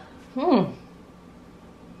 y'all.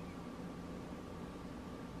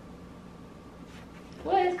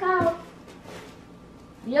 What is it called?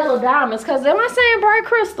 Yellow diamonds. Cause am I saying bright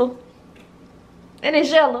crystal? And it's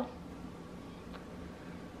yellow.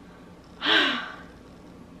 I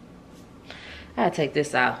gotta take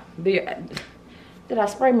this out. Did I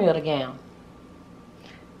spray me the gown?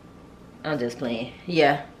 I'm just playing.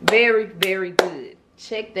 Yeah, very, very good.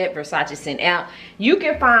 Check that Versace scent out. You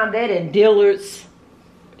can find that in Dillard's,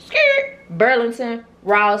 Burlington,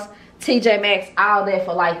 Ross, TJ Maxx, all that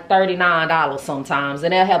for like $39 sometimes.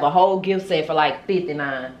 And they'll have a whole gift set for like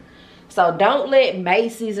 $59. So don't let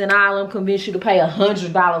Macy's and all them convince you to pay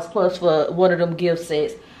 $100 plus for one of them gift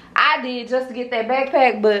sets. I did just to get that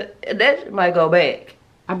backpack, but that might go back.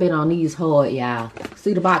 I've been on these hard, y'all.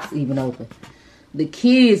 See the box even open. The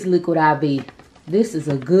Kids Liquid IV. This is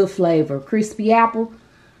a good flavor. Crispy apple.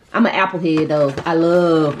 I'm an apple head though. I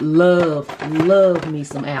love me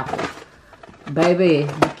some apple. Baby,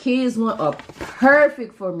 the kids one are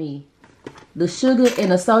perfect for me. The sugar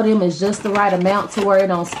and the sodium is just the right amount to where it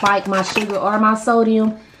don't spike my sugar or my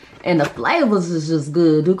sodium. And the flavors is just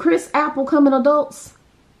good. Do crisp apple come in adults?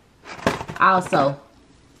 Also,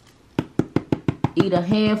 eat a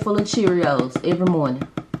handful of Cheerios every morning.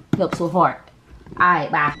 Helps with heart.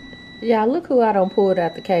 Alright, bye. Y'all, look who I done pulled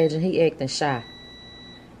out the cage and he acting shy.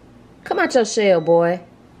 Come out your shell, boy.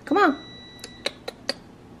 Come on.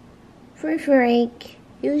 Frank.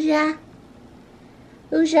 Who's ya?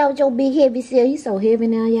 Who's ya with your big heavy self? He's so heavy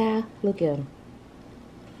now, y'all. Look at him.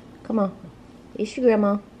 Come on. It's your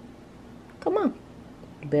grandma. Come on.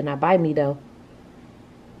 You better not bite me, though.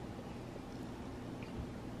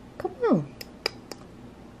 Come on.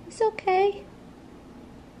 It's okay.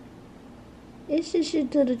 It's just you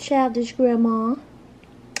to the childish grandma.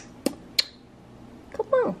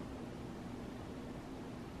 Come on.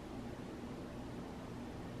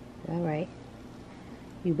 Alright.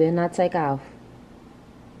 You better not take off.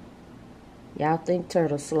 Y'all think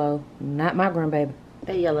turtle's slow. Not my grandbaby.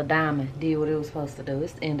 That yellow diamond did what it was supposed to do.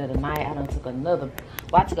 It's the end of the night. I done took another.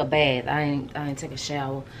 Well, I took a bath. I ain't take a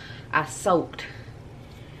shower. I soaked.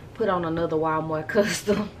 Put on another Walmart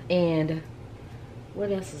custom. And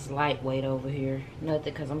what else is lightweight over here?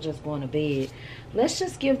 Nothing, because I'm just going to bed. Let's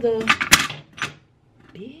just give the...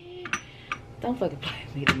 Yeah. Don't fucking play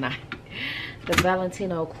with me tonight. The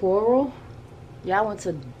Valentino Coral. Y'all went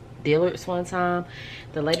to Dillard's one time.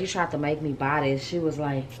 The lady tried to make me buy this. She was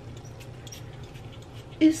like,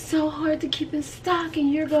 it's so hard to keep in stock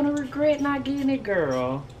and you're gonna regret not getting it,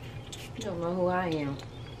 girl. You don't know who I am.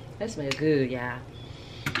 That smells good, y'all.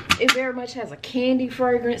 It very much has a candy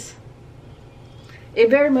fragrance. It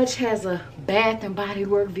very much has a Bath and Body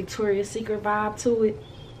Works Victoria's Secret vibe to it,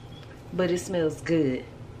 but it smells good.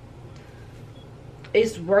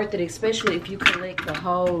 It's worth it, especially if you collect the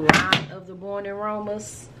whole line of the Born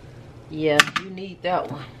Aromas. Yeah, you need that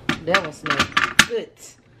one. That one smells good.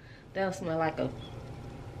 That one smells like a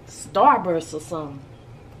Starburst or something.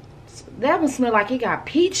 That one smells like it got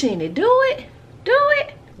peach in it. Do it. Do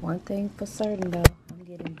it. One thing for certain though, I'm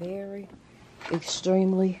getting very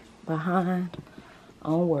extremely behind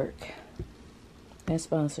on work and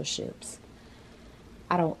sponsorships.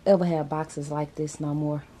 I don't ever have boxes like this no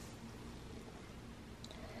more.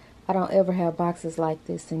 I don't ever have boxes like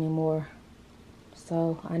this anymore.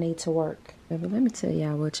 So I need to work. But let me tell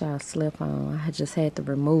y'all what y'all slept on. I just had to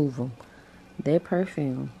remove them. Their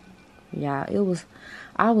perfume. Yeah,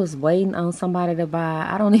 I was waiting on somebody to buy.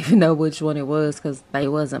 I don't even know which one it was because they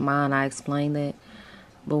wasn't mine. I explained that.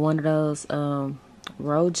 But one of those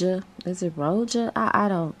Roja. Is it Roja? I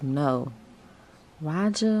don't know.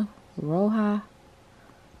 Roja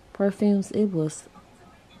perfumes. It was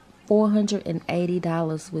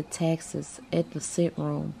 $480 with taxes at the scent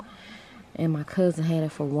room, and my cousin had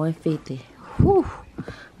it for $150. Whew.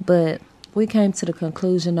 But we came to the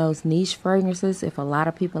conclusion those niche fragrances, if a lot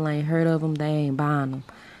of people ain't heard of them, they ain't buying them.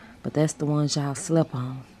 But that's the ones y'all slept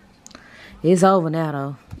on. It's over now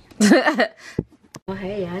though. Oh,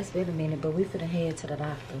 hey, it's been a minute, but we finna head to the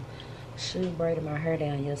doctor. She braided my hair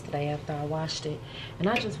down yesterday after I washed it, and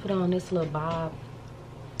I just put on this little bob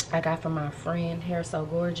I got from my friend, Hair So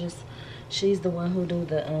Gorgeous. She's the one who do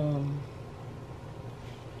the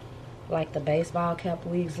like the baseball cap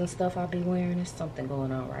wigs and stuff I be wearing. There's something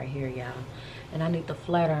going on right here, y'all, and I need the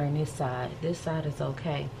flat iron this side. This side is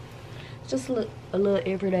okay. It's just a little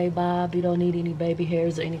everyday bob. You don't need any baby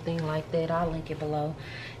hairs or anything like that. I'll link it below.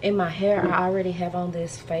 In my hair, I already have on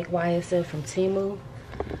this fake YSL from Temu.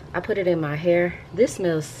 I put it in my hair. This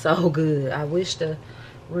smells so good. I wish the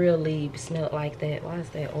real leaf smelled like that. Why is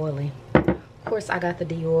that oily? Of course, I got the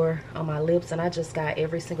Dior on my lips, and I just got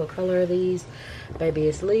every single color of these. Baby,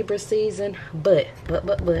 it's Libra season, but where's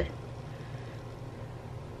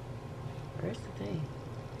the thing?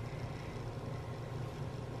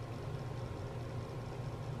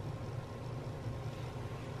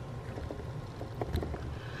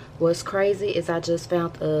 What's crazy is I just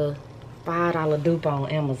found a $5 dupe on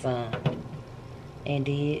Amazon and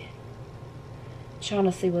did. Trying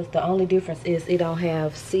to see what the only difference is. It don't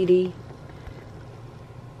have CD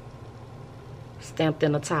stamped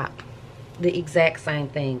in the top. The exact same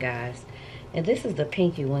thing, guys. And this is the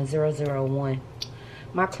pinky one, 001.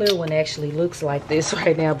 My clear one actually looks like this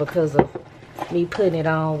right now because of me putting it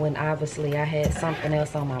on when obviously I had something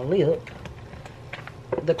else on my lip.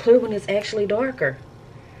 The clear one is actually darker.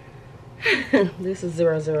 This is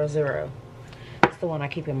 000. It's the one I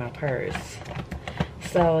keep in my purse.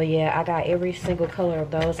 So yeah, I got every single color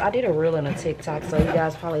of those. I did a reel in a TikTok, so you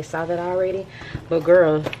guys probably saw that already. But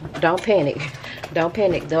girl, don't panic. Don't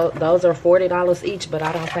panic. Those are $40 each, but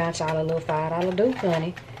I done found y'all a little $5 dupe,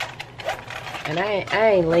 honey. And I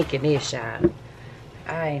ain't linking this, y'all.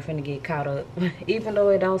 I ain't finna get caught up. Even though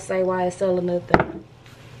it don't say YSL or nothing.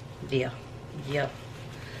 Yeah.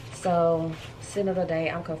 So, sin of the day,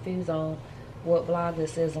 I'm confused on what vlog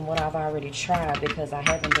this is and what I've already tried because I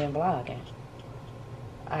haven't been vlogging.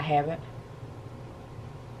 I haven't.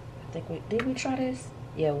 I think did we try this?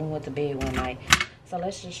 Yeah, we went to bed one night. So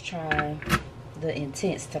let's just try the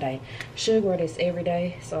Intense today. Should wear this every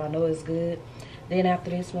day, so I know it's good. Then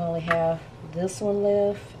after this, we only have this one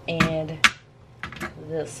left and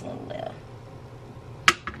this one left.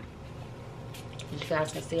 As you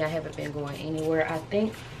guys can see, I haven't been going anywhere. I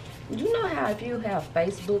think, you know how if you have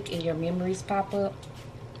Facebook and your memories pop up?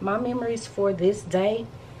 My memories for this day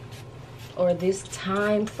or this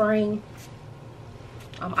time frame,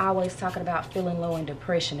 I'm always talking about feeling low and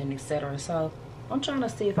depression and etc. So I'm trying to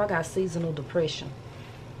see if I got seasonal depression,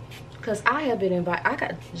 because I have been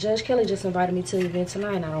invited. Judge Kelly just invited me to an event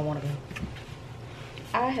tonight and I don't want to go.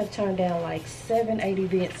 I have turned down like 7-8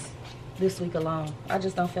 events this week alone. I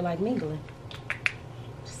just don't feel like mingling.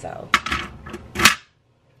 So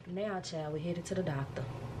now, child, we headed to the doctor.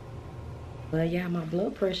 Well, yeah, my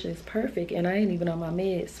blood pressure is perfect, and I ain't even on my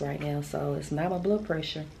meds right now, so it's not my blood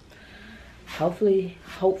pressure. Hopefully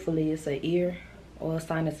it's an ear or a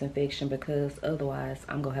sinus infection, because otherwise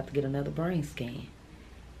I'm gonna have to get another brain scan.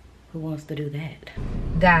 Who wants to do that?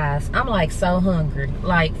 Guys, I'm like so hungry,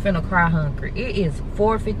 like finna cry hungry. It is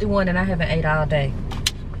 4:51 and I haven't ate all day.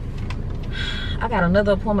 I got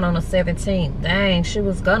another appointment on the 17th. Dang, she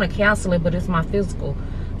was gonna cancel it, but it's my physical.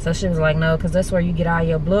 So she was like, no, because that's where you get all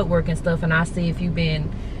your blood work and stuff, and I see if you've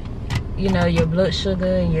been, you know, your blood sugar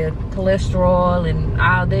and your cholesterol and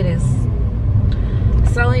all that is.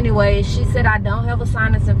 So anyway, she said I don't have a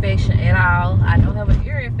sinus infection at all. I don't have an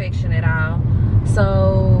ear infection at all.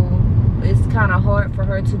 So it's kind of hard for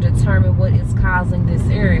her to determine what is causing this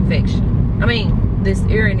ear infection. I mean, this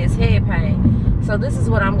ear and this head pain. So this is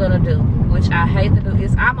what I'm gonna do, which I hate to do.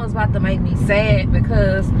 It's almost about to make me sad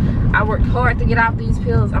because I worked hard to get off these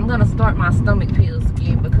pills. I'm gonna start my stomach pills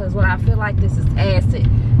again because what I feel like this is acid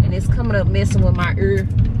and it's coming up messing with my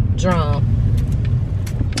eardrum.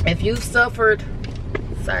 If you suffered,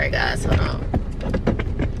 sorry guys, hold on.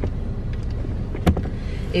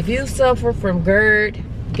 If you suffer from GERD,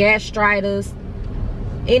 gastritis,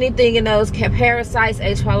 anything in those parasites,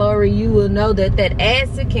 H. pylori, you will know that that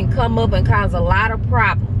acid can come up and cause a lot of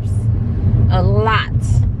problems. A lot.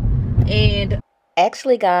 And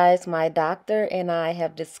actually guys, my doctor and I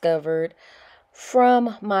have discovered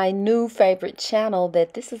from my new favorite channel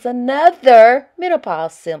that this is another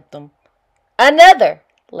menopause symptom. Another.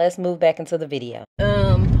 Let's move back into the video.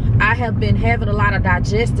 I have been having a lot of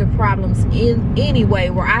digestive problems anyway,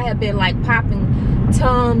 where I have been like popping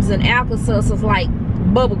Tums and Alka-Seltzers like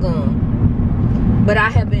bubble gum. But I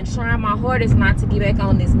have been trying my hardest not to get back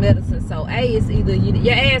on this medicine. So A is either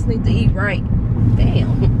your ass needs to eat right.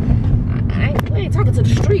 Damn. We ain't talking to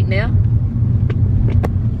the street now.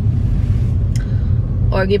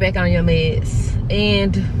 Or get back on your meds.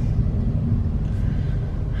 And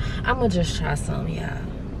I'm gonna just try some, y'all.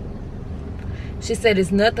 She said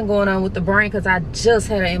there's nothing going on with the brain because I just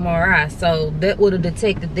had an MRI. So that would have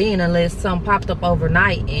detected then unless something popped up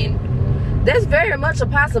overnight. And that's very much a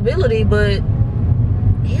possibility, but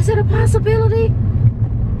is it a possibility?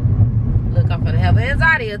 Look, I'm gonna have an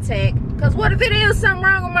anxiety attack. Because what if it is something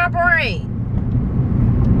wrong with my brain?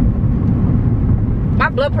 My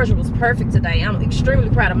blood pressure was perfect today. I'm extremely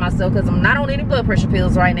proud of myself because I'm not on any blood pressure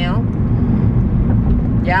pills right now.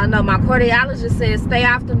 Y'all know my cardiologist said stay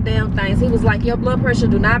off them damn things. He was like, your blood pressure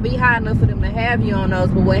do not be high enough for them to have you on those.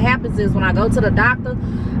 But what happens is when I go to the doctor,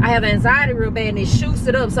 I have anxiety real bad and it shoots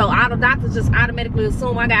it up. So all the doctors just automatically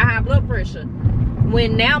assume I got high blood pressure.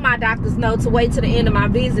 When now my doctors know to wait to the end of my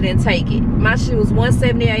visit and take it. My shit was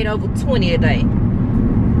 178/20 a day.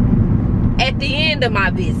 At the end of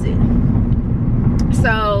my visit.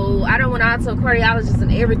 So I done went out to a cardiologist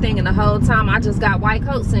and everything, and the whole time I just got white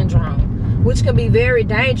coat syndrome. Which can be very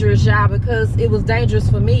dangerous, y'all, because it was dangerous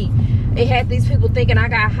for me. It had these people thinking I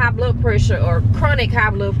got high blood pressure or chronic high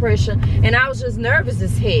blood pressure, and I was just nervous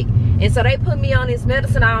as heck. And so they put me on this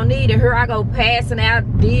medicine I don't need, and here I go passing out,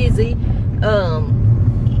 dizzy,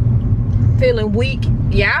 feeling weak.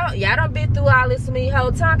 Y'all done been through all this with me the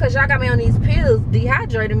whole time because y'all got me on these pills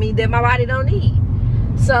dehydrating me that my body don't need.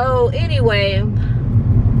 So anyway,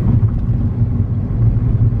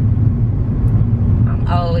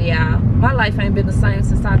 oh yeah, my life ain't been the same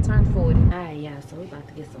since I turned 40. Alright, yeah, so we about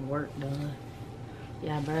to get some work done.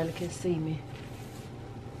 Y'all barely can see me.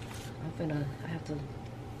 I have to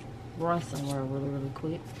run somewhere really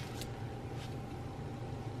quick.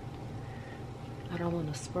 I don't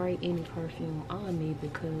want to spray any perfume on me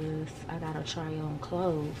because I gotta try on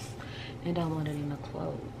clothes and don't want it in the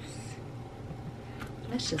clothes.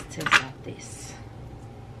 Let's just test out this.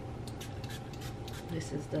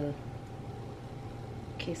 This is the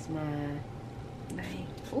Kiss My Name.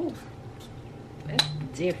 Ooh, that's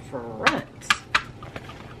different.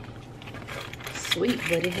 Sweet,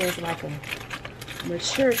 but it has like a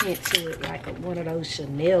mature hint to it, like one of those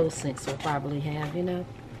Chanel scents will probably have, you know.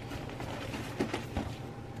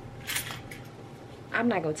 I'm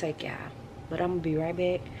not gonna take y'all, but I'm gonna be right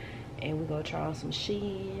back and we're gonna try on some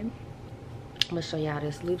SHEIN. I'm gonna show y'all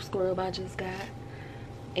this lip scrub I just got,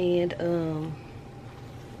 and we're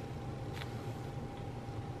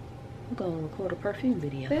gonna record a perfume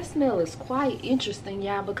video. That smell is quite interesting,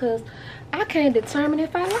 y'all, because I can't determine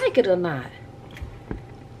if I like it or not.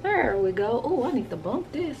 There we go. Oh, I need to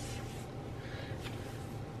bump this.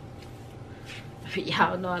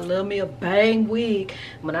 Y'all know I love me a bang wig.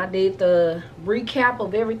 When I did the recap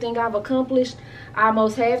of everything I've accomplished, I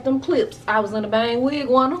almost had them clips. I was in a bang wig,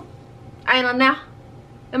 one of them. Ain't on now.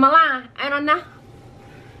 Am I lying? Ain't on now.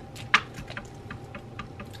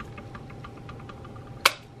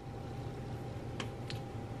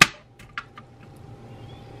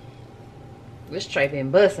 This tray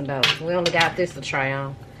been busting though. We only got this to try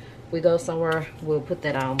on. We go somewhere, we'll put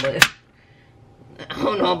that on, but I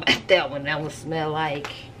don't know about that one. That would smell like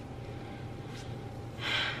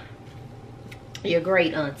your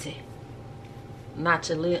great auntie. Not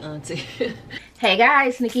your little auntie. Hey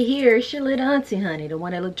guys, Nikki here. It's your little auntie, honey. The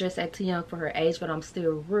one that looked just act too young for her age, but I'm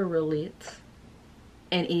still real lit.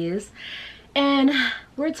 And is. And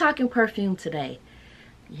we're talking perfume today.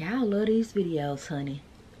 Y'all love these videos, honey.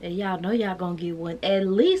 And y'all know y'all gonna get one at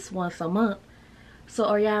least once a month. So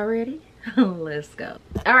are y'all ready? Let's go.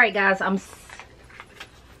 All right, guys, I'm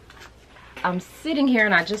sitting here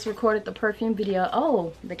and I just recorded the perfume video.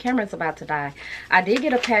 Oh, the camera's about to die. I did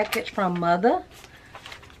get a package from Mother.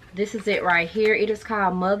 This is it right here. It is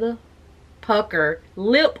called Mother Pucker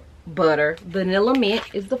Lip Butter. Vanilla mint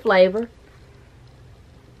is the flavor.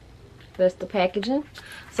 That's the packaging.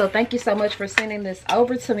 So thank you so much for sending this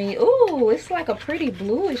over to me. Ooh, it's like a pretty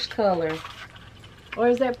bluish color. Or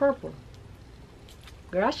is that purple?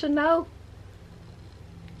 Girl, I should know.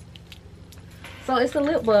 So it's a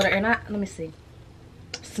lip butter, and let me see.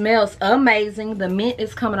 Smells amazing. The mint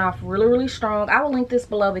is coming off really, really strong. I will link this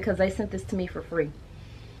below because they sent this to me for free.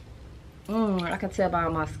 I can tell by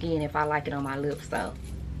my skin if I like it on my lips. So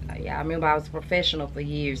yeah, I remember I was a professional for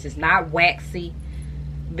years. It's not waxy,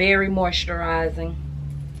 very moisturizing.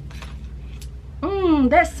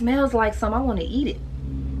 That smells like something. I want to eat it.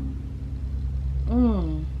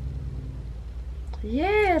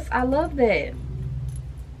 Yes, I love that.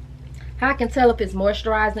 How I can tell if it's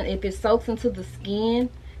moisturizing, if it soaks into the skin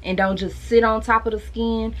and don't just sit on top of the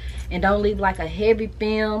skin and don't leave like a heavy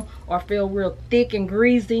film or feel real thick and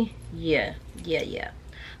greasy. Yeah.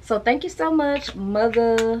 So thank you so much,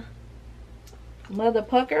 Mother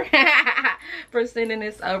Pucker, for sending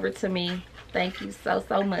this over to me. Thank you so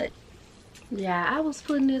much. Yeah, I was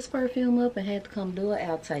putting this perfume up and had to come do an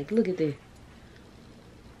outtake. Look at this.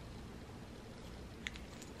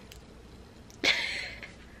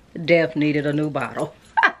 Def needed a new bottle.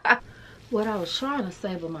 What I was trying to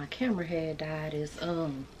say, but my camera had died, is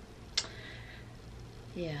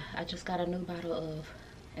yeah, I just got a new bottle of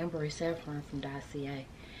Amber Saffron from Dossier,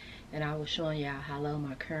 and I was showing y'all how low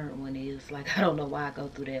my current one is. Like, I don't know why I go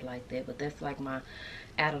through that like that, but that's like my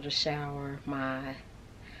out of the shower, my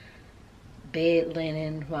bed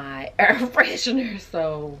linen, my air freshener.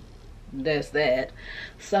 So that's that.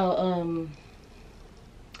 So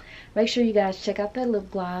make sure you guys check out that lip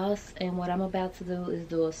gloss, and what I'm about to do is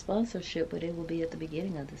do a sponsorship, but it will be at the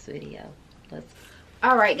beginning of this video.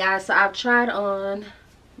 All right, guys, so I've tried on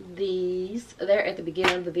these. They're at the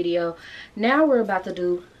beginning of the video. Now we're about to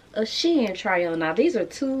do a SHEIN try on. Now these are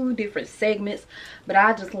two different segments, but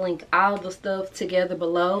I'll just link all the stuff together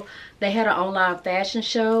below. They had an online fashion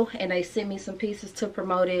show and they sent me some pieces to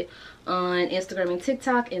promote it on Instagram and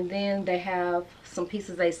TikTok, and then they have some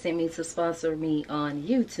pieces they sent me to sponsor me on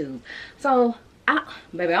YouTube. So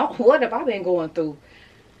baby, what have I been going through?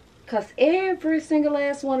 Because every single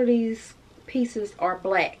last one of these pieces are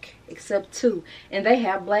black except two, and they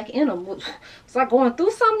have black in them. It's like going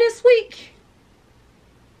through something this week.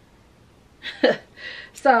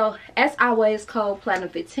 So as always, code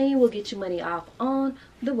platinum15 will get you money off on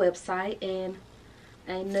the website, and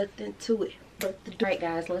ain't nothing to it but the right,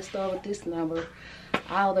 guys, let's start with this number.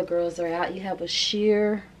 All the girls are out. You have a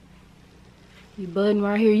sheer button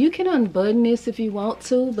right here. You can unbutton this if you want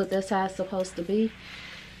to, but that's how it's supposed to be.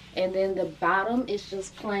 And then the bottom is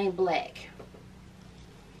just plain black.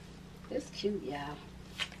 It's cute, y'all.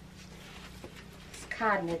 It's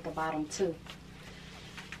cotton at the bottom too.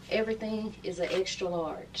 Everything is an extra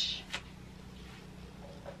large.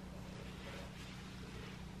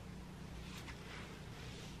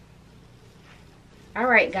 All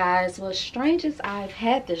right, guys, well, strange as I've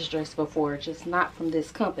had this dress before, just not from this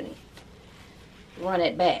company. Run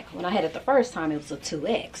it back. When I had it the first time, it was a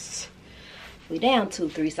 2X. We down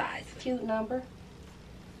 2-3 sizes. Cute number.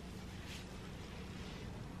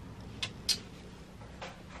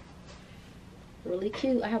 Really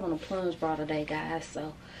cute. I have on a plunge bra today, guys,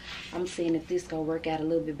 so I'm seeing if this gonna work out a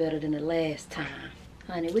little bit better than the last time.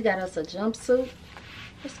 Honey, we got us a jumpsuit.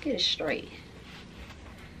 Let's get it straight.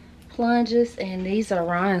 Plunges, and these are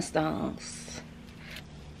rhinestones.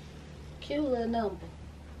 Cute little number.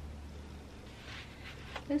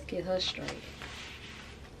 Let's get her straight.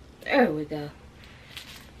 There we go.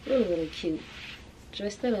 Really cute.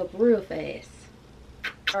 Dressed it up real fast.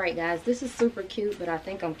 Alright, guys, this is super cute, but I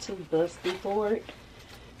think I'm too busty for it.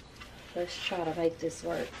 Let's try to make this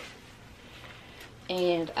work.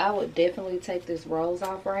 And I would definitely take this rose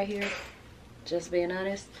off right here, just being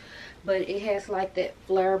honest. But it has like that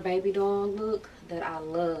flare baby doll look that I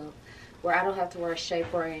love, where I don't have to wear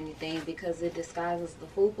shapewear or anything because it disguises the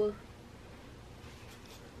fupa.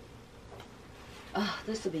 Oh,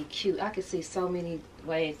 this would be cute. I could see so many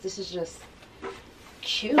ways. This is just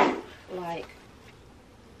cute. Like,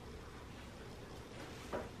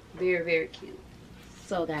 very cute.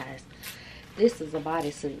 So guys, this is a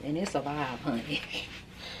bodysuit and it's a vibe, honey.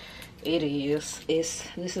 It is. This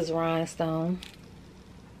is rhinestone.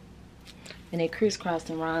 And it crisscrossed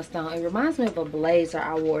in rhinestone. It reminds me of a blazer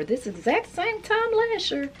I wore this exact same time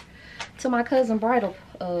last year to my cousin bridal.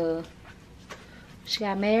 She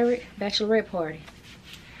got married, bachelorette party.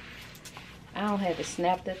 I don't have it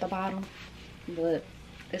snapped at the bottom, but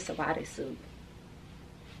it's a bodysuit.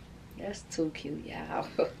 That's too cute, y'all.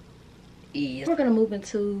 Yeah. We're gonna move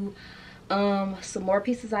into some more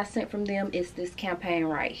pieces I sent from them. It's this campaign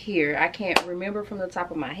right here. I can't remember from the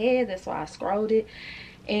top of my head, that's why I scrolled it.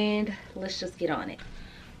 And let's just get on it.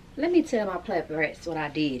 Let me tell my platypus what I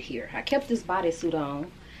did here. I kept this bodysuit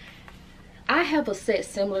on. I have a set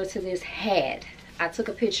similar to this hat. I took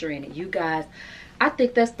a picture in it. You guys, I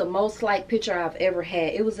think that's the most like picture I've ever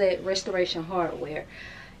had. It was at Restoration Hardware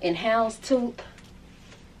in Houndstooth.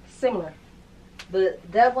 Similar, but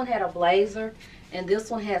that one had a blazer and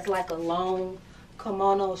this one has like a long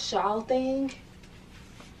kimono shawl thing.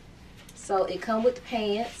 So it comes with the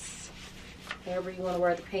pants, however you want to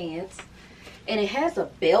wear the pants, and it has a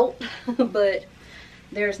belt but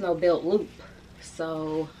there's no belt loop.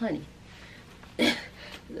 So honey, do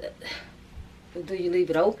you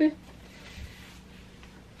leave it open?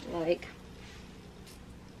 Like,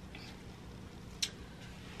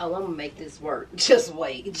 oh, I'm gonna make this work. Just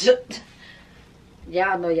wait.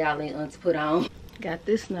 Y'all know y'all ain't to put on. Got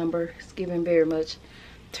this number. It's giving very much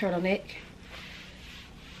turtleneck.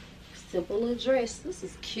 Simple little dress. This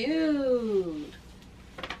is cute.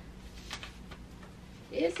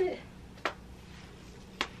 Is it?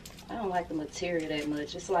 I don't like the material that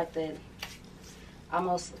much. It's like that. I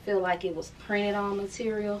almost feel like it was printed on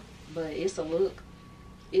material, but it's a look.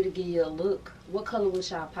 It'll give you a look. What color would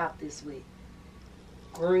y'all pop this with?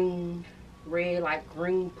 Green, red, like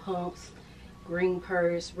green pumps, green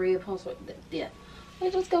purse, red pumps. Yeah,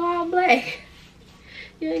 let's just go all black.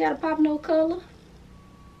 You ain't gotta pop no color.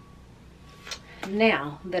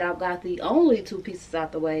 Now that I've got the only two pieces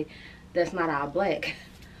out the way that's not all black,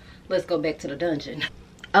 let's go back to the dungeon.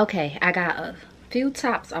 Okay, I got a few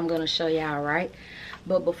tops I'm gonna show y'all, right?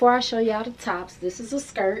 But before I show y'all the tops, this is a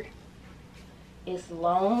skirt. It's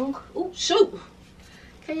long. Oh shoot,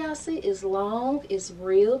 can y'all see? It's long, it's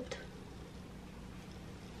ribbed.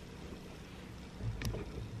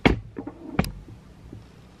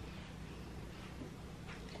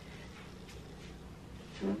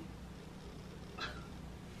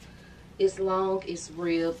 It's long, it's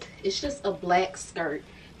ribbed. It's just a black skirt.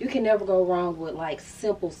 You can never go wrong with like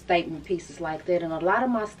simple statement pieces like that. And a lot of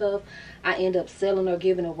my stuff I end up selling or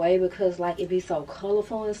giving away because like it be so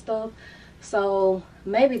colorful and stuff. So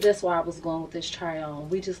maybe that's why I was going with this try on.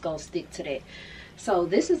 We just gonna stick to that. So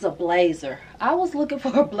this is a blazer. I was looking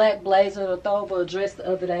for a black blazer to throw over a dress the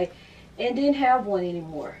other day and didn't have one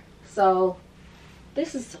anymore. So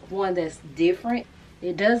this is one that's different.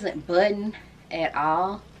 It doesn't button at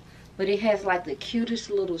all, but it has like the cutest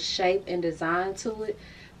little shape and design to it,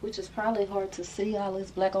 which is probably hard to see, all this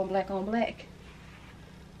black on black on black.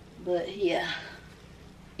 But yeah,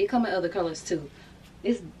 it comes in other colors too.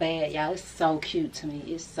 It's bad, y'all. It's so cute to me.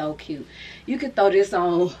 It's so cute. You could throw this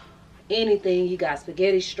on anything. You got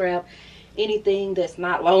spaghetti strap, anything that's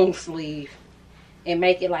not long sleeve, and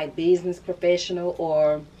make it like business professional,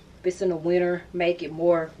 or if it's in the winter, make it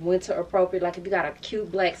more winter appropriate. Like if you got a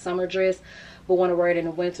cute black summer dress but want to wear it in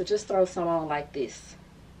the winter, just throw some on like this.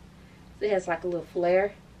 It has like a little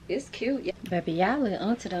flare. It's cute. Yeah. Baby, y'all little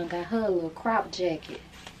auntie done got her a little crop jacket.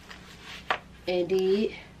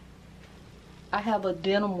 Indeed. I have a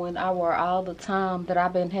denim one I wear all the time that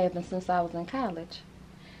I've been having since I was in college.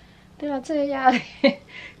 Did I tell y'all?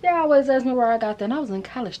 Y'all always ask me where I got that. And I was in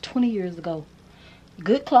college 20 years ago.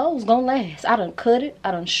 Good clothes gonna last. I done cut it.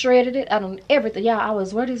 I done shredded it. I done everything. Y'all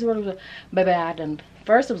always wear these. Baby, I done.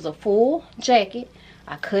 First it was a full jacket.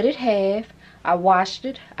 I cut it half. I washed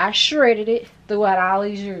it. I shredded it throughout all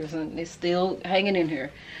these years. And it's still hanging in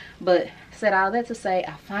here. But said all that to say,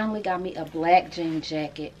 I finally got me a black jean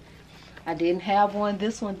jacket. I didn't have one.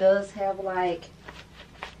 This one does have like,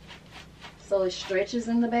 so it stretches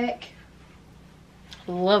in the back.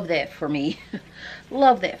 Love that for me.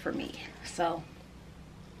 Love that for me. So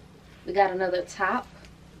we got another top.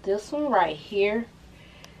 This one right here.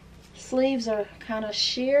 Sleeves are kind of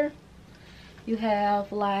sheer. You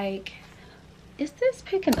have like, is this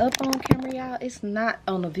picking up on camera, y'all? It's not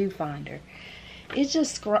on the viewfinder. It's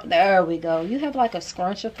just, there we go. You have like a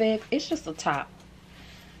scrunch effect. It's just a top.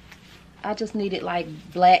 I just needed like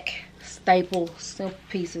black staple simple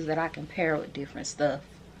pieces that I can pair with different stuff.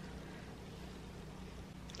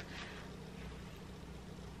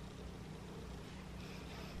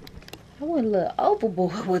 I went a little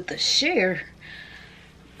overboard with the sheer.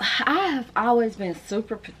 I have always been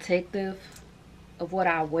super protective of what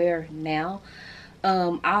I wear now.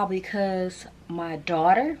 All because my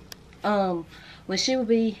daughter, when she would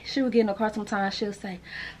get in the car sometimes, she'll say,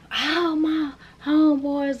 oh, my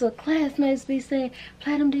homeboys or classmates be saying,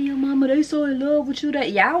 Platinum, to your mama, they so in love with you.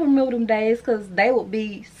 That y'all remember them days, because they would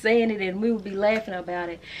be saying it and we would be laughing about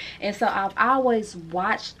it. And so I've always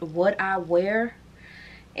watched what I wear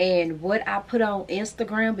and what I put on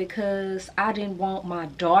Instagram, because I didn't want my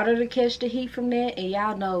daughter to catch the heat from that. And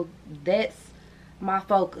y'all know that's my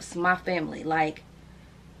focus, my family. Like,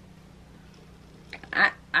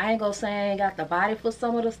 I ain't gonna say I ain't got the body for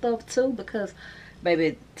some of the stuff too, because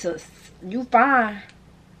baby, you fine,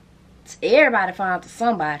 everybody fine to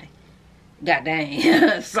somebody, god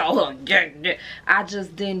dang. So I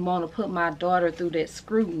just didn't want to put my daughter through that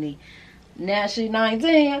scrutiny. Now she's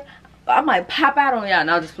 19, I might pop out on y'all.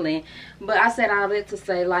 No, just playing. But I said all that to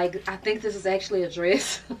say, like, I think this is actually a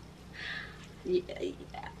dress. I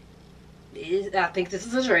think this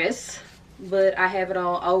is a dress, but I have it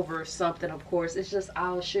on over something, of course. It's just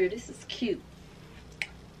all sheer. This is cute.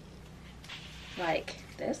 Like,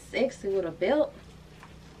 that's sexy with a belt.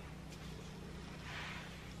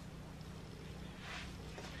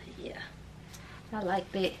 Yeah, I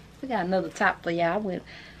like that. We got another top for y'all. I went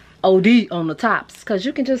OD on the tops, because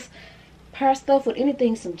you can just pair stuff with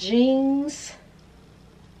anything. Some jeans.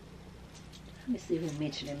 Let me see who's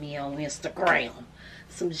mentioning me on Instagram.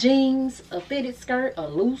 Some jeans, a fitted skirt, a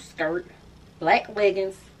loose skirt, black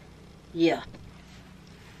leggings. Yeah.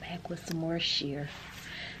 Back with some more sheer.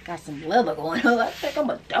 Got some leather going on. I think I'm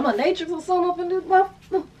a dominatrix or something up in this buff.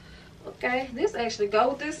 Okay, this actually go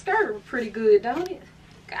with this skirt pretty good, don't it?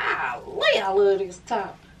 Golly, I love this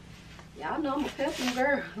top. Y'all know I'm a PERFUME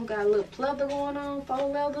girl. I got a little pleather going on, faux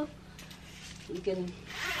leather. You can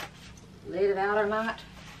let it out or not.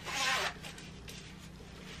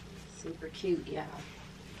 Super cute, y'all.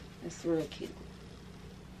 It's real cute.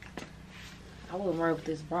 I wouldn't wear with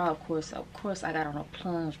this bra, of course. Of course, I got on a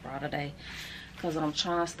plunge bra today, because I'm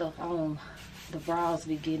trying stuff on. The bras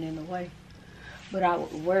be getting in the way. But I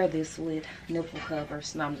would wear this with nipple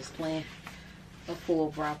covers. No, I'm just playing. A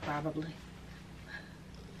full bra probably.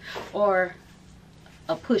 Or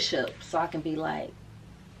a push-up, so I can be like,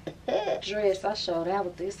 dress. I showed out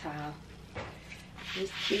with this haul.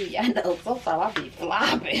 It's cute. I know sometimes I be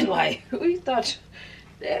flopping. Like, who you thought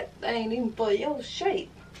that ain't even for your shape?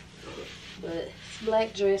 But it's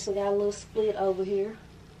black dress. I got a little split over here.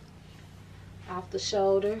 Off the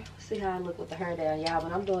shoulder. See how I look with the hair down, y'all.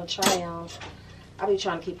 When I'm doing try-ons, I be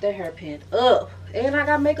trying to keep that hair pinned up. And I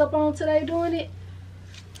got makeup on today doing it.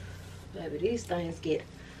 Baby, these things get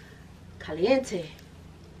caliente.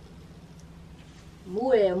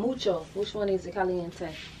 Muy mucho. Which one is it?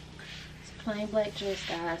 Caliente. It's a plain black dress,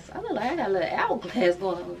 guys. I look like I got a little hourglass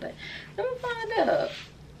going on today. Let me find out.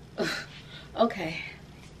 Okay.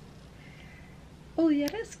 Oh yeah,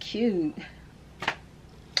 that's cute.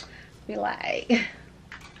 Be like,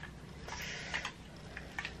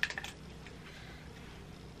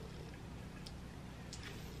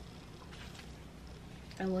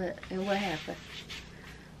 and what happened?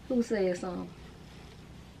 Who said something?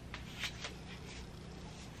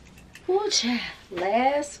 Oh, child.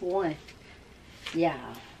 Last one.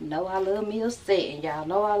 Y'all know I love me a set, and y'all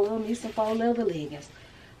know I love me some faux leather leggings.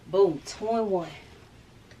 Boom, 21.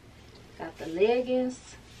 Got the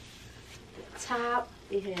leggings, the top.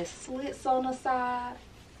 It has slits on the side.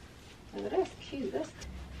 Oh, that's cute. That's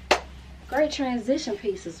great transition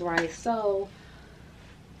pieces, right? So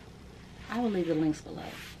I will leave the links below.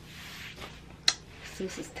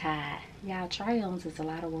 This is tied. Y'all, try-ons is a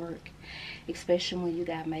lot of work, especially when you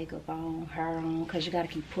got makeup on, hair on, because you got to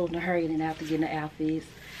keep pulling the hair in and out to get in the outfits.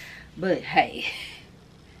 But hey,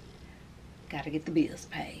 got to get the bills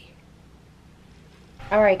paid.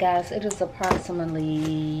 Alright guys, it is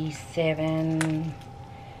approximately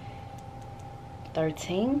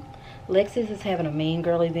 7:13. LEXY'S is having a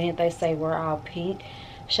Meangirl event. They say we're all pink.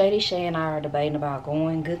 Shady Shay and I are debating about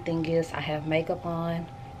going. Good thing is I have makeup on,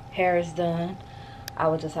 hair is done. I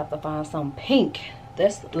would just have to find some pink.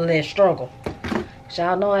 That's less struggle.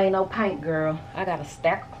 Y'all know I ain't no paint girl. I got a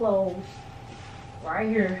stack of clothes right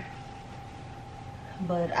here.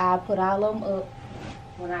 But I'll put all of them up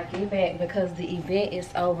when I get back, because the event is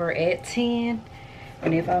over at 10.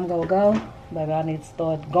 And if I'm gonna go, baby, I need to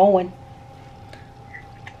start going.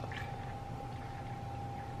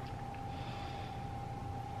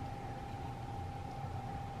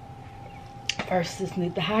 First, just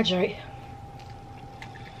need to hydrate.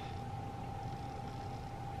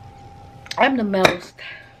 I'm the most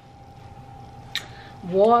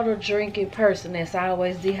water drinking person that's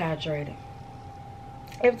always dehydrated.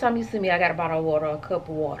 Every time you see me, I got a bottle of water, a cup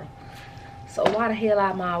of water. So why the hell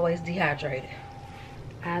am I always dehydrated?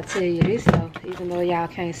 I'll tell you this though, even though y'all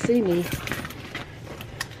can't see me,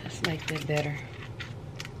 let's make that better.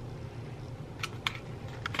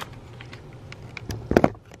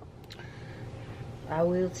 I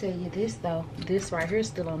will tell you this though, this right here is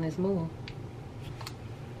still on this moon.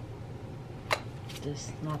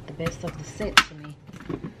 Just not the best of the scent to me.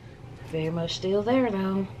 Very much still there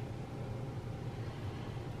though.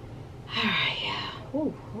 Alright, yeah.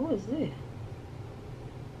 Ooh, what is this?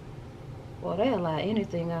 Well, they allow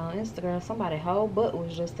anything on Instagram. Somebody's whole butt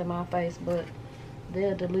was just in my face, but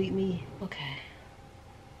they'll delete me. Okay.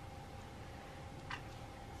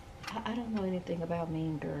 I don't know anything about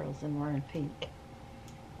mean girls and wearing pink.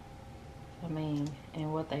 I mean,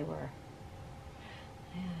 and what they were.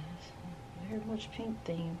 Yeah, it's very much pink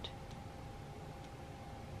themed.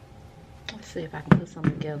 Let's see if I can put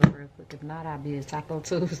something together real quick. If not, I'll be a Taco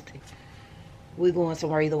Tuesday. We're going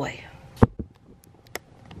somewhere either way.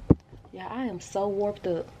 Yeah, I am so warped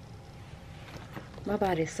up. My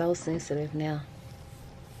body's so sensitive now.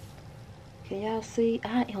 Can y'all see?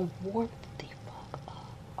 I am warped the fuck up.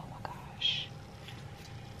 Oh my gosh.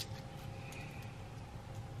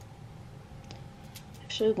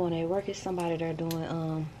 I should go and work at somebody they're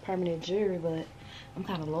doing permanent jewelry, but I'm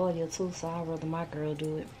kind of loyal too, so I'd rather my girl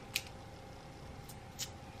do it.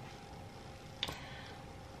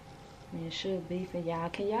 Man, should be for y'all.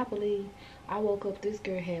 Can y'all believe I woke up, this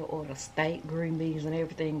girl had ordered steak, green beans, and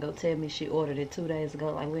everything. Go tell me she ordered it 2 days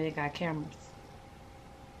ago. Like, we ain't got cameras.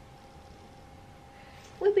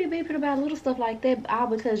 We be beeping about little stuff like that, all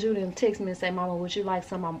because you didn't text me and say, Mama, would you like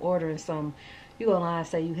some? I'm ordering some. You gonna lie and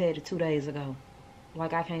say you had it 2 days ago.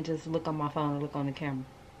 Like, I can't just look on my phone and look on the camera.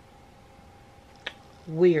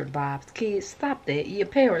 Weird vibes. Kids, stop that. Your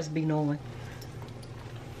parents be knowing.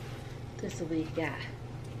 This is what we got.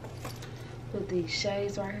 Put these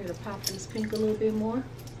shades right here to pop this pink a little bit more.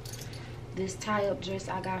 This tie-up dress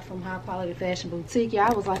I got from High Quality Fashion Boutique. Yeah,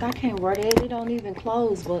 I was like, I can't wear that. It don't even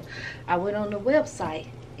close. But I went on the website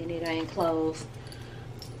and it ain't closed.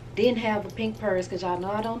 Didn't have a pink purse because y'all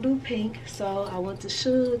know I don't do pink. So I went to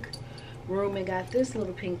Shug room and got this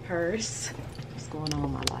little pink purse. What's going on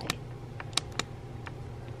with my light?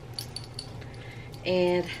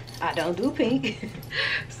 And I don't do pink.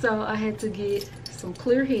 So I had to get some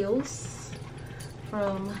clear heels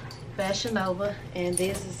from Fashion Nova, and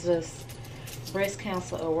this is just breast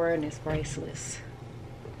cancer awareness bracelets.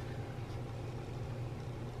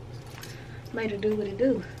 Made it do what it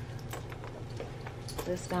do.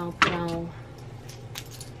 Let's go and put on.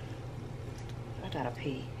 I gotta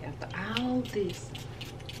pee. After all this,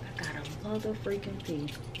 I gotta mother freaking pee.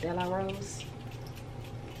 Della Rose.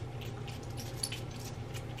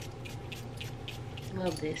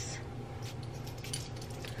 Love this.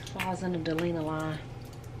 Falls in the Delina line.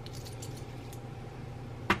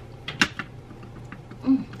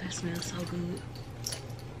 That smells so good.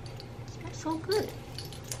 That's so good.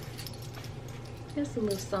 Just a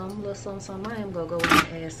little something. I am gonna go in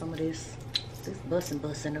and add some of this. This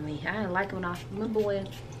bussin' to me. I didn't like it when I remember when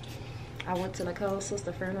I went to Nicole's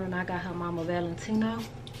sister funeral and I got her mama Valentino.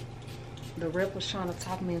 The rep was trying to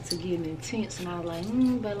talk me into getting intense, and I was like,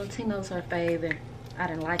 Valentino's her favorite. I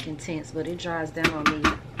didn't like intense, but it dries down on me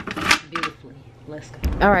beautifully. Let's go.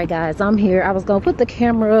 All right, guys, I'm here. I was gonna put the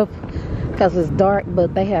camera up because it's dark,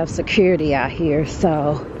 but they have security out here,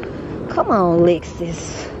 so come on,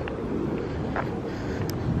 LEXY'S.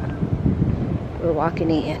 We're walking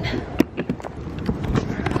in.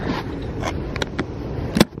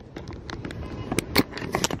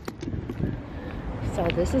 So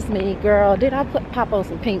this is me, girl. Did I pop on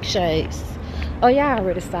some pink shades? Oh, y'all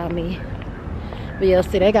already saw me. But yeah,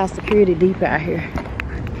 see, they got security deep out here.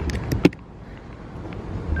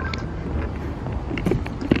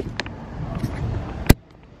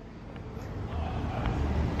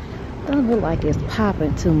 Don't look like it's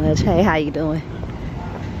popping too much. Hey, how you doing?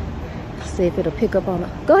 See if it'll pick up on it.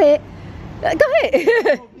 Go ahead. Go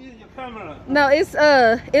ahead. No,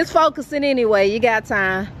 it's focusing anyway. You got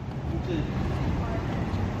time.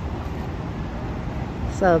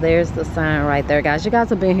 So there's the sign right there, guys. You guys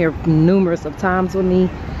have been here numerous of times with me.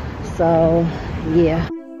 So yeah.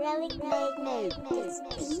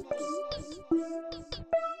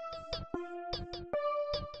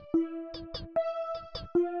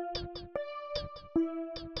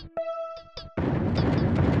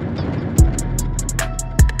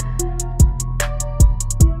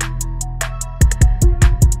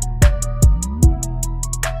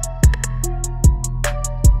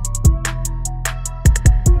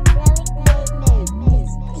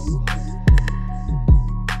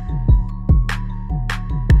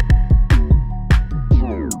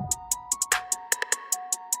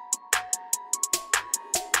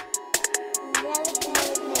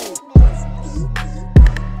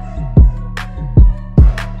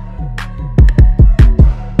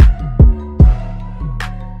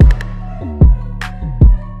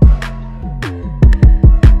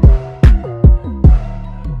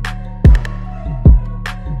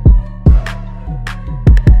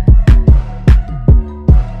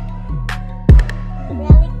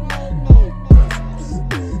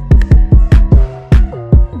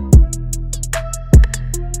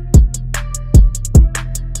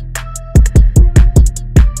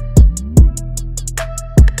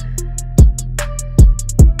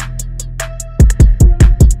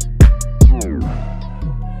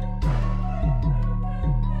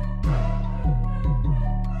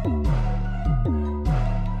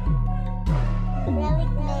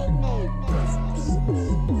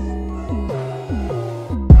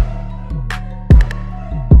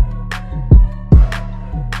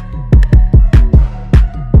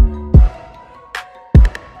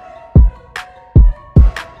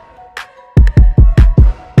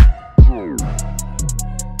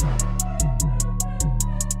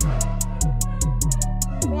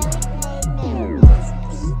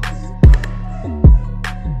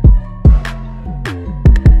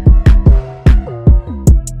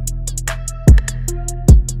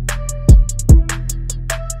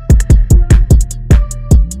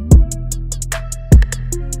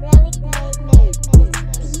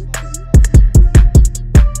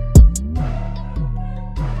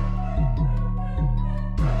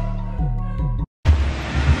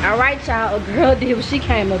 y'all, a girl did what she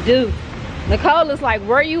came to do. Nicole is like,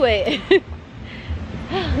 where you at?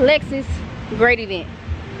 LEXY'S, great event.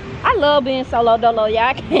 I love being solo dolo, y'all.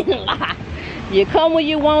 I can't lie. You come when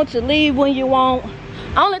you want, you leave when you want.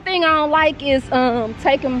 Only thing I don't like is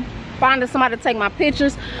finding somebody to take my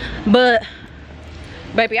pictures. But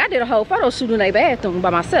baby, I did a whole photo shoot in a bathroom by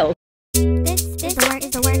myself. This is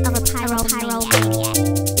the work of a pyromaniac.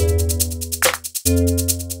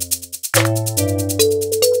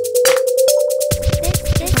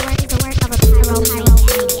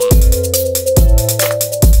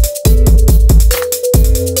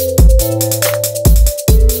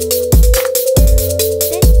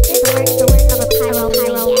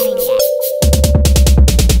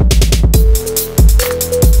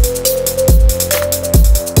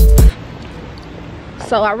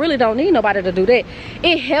 So I really don't need nobody to do that.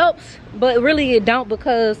 It helps, but really it don't,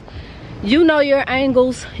 because you know your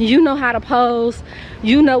angles, you know how to pose,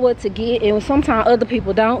 you know what to get, and sometimes other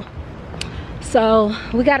people don't. So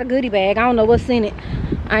we got a goodie bag. I don't know what's in it.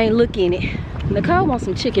 I ain't looking it. Nicole wants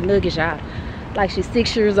some chicken nuggets, y'all. Like she's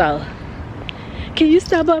 6 years old. Can you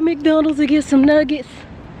stop by McDonald's and get some nuggets?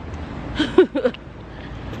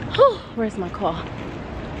 Where's my car?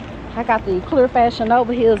 I got the clear fashion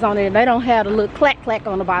overheels on it, and they don't have the little clack clack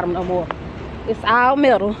on the bottom no more. It's all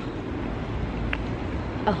metal.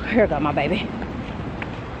 Oh, here go my baby.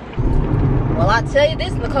 Well, I tell you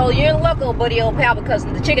this, Nicole, you're in luck, old buddy, old pal, because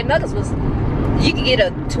the chicken nuggets was, you can get a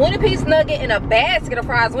 20-piece nugget and a basket of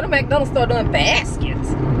fries when the McDonald's start doing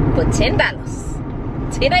baskets for $10.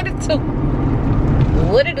 $10.82.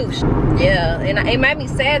 What it do? Yeah, and it made me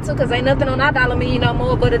sad too, because ain't nothing on our dollar menu no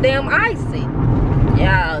more but a damn icy.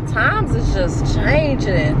 Yeah, times is just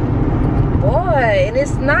changing, boy, and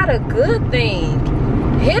it's not a good thing.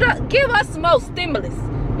 Give us some more stimulus.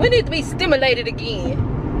 We need to be stimulated again.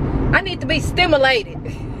 I need to be stimulated.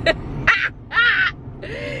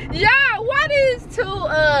 Yeah, what is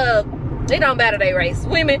to it don't matter they race.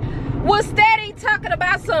 Women was steady talking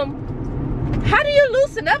about how do you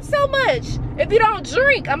loosen up so much if you don't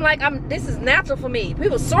drink? I'm like, this is natural for me.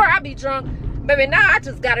 People swear I be drunk. Baby, now I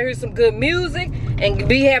just gotta hear some good music and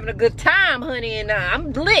be having a good time, honey, and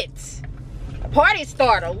I'm lit. Party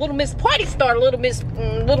starter, little Miss Party Starter, little Miss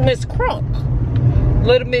Crunk,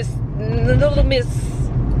 little Miss,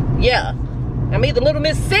 yeah. I'm either Little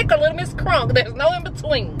Miss Sick or Little Miss Crunk. There's no in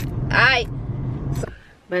between. Alright. So,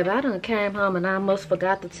 baby, I done came home and I almost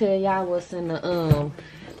forgot to tell y'all what's in the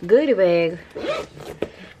goodie bag.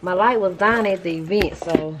 My light was down at the event,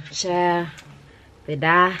 so child, if it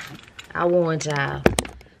die, I warned y'all.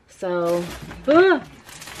 So, I'm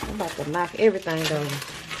about to knock everything over.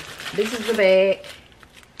 This is the bag.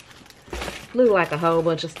 Look like a whole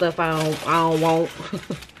bunch of stuff I don't want.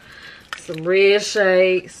 Some red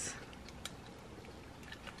shades.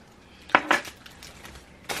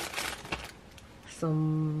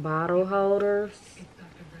 Some bottle holders.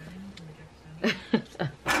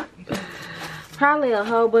 Probably a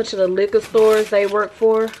whole bunch of the liquor stores they work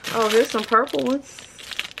for. Oh, here's some purple ones.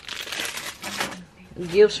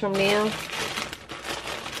 Gifts from them,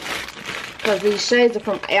 because these shades are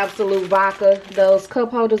from Absolute Vodka. Those cup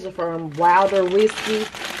holders are from Wilder Whiskey.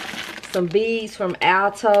 Some beads from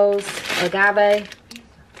Alto's Agave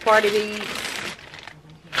Party beads.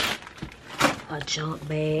 A junk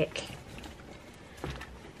bag.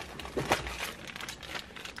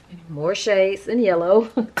 More shades in yellow.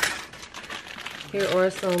 Here are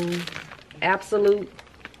some Absolute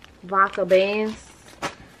Vodka bands.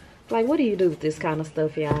 Like, what do you do with this kind of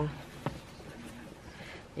stuff, y'all?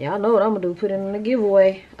 Y'all know what I'm gonna do, put it in the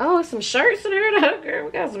giveaway. Oh, some shirts in there though, girl.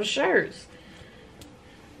 We got some shirts.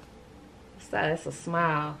 That's a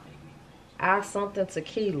smile. I something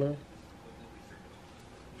tequila.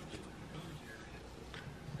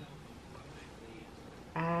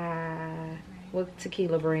 What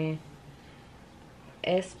tequila brand?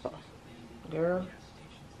 Espa. Girl.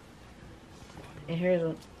 And here's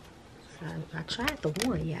a, I tried the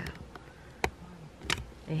one, y'all.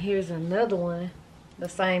 And here's another one. The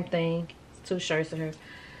same thing. It's 2 shirts in here.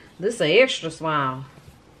 This is an extra small.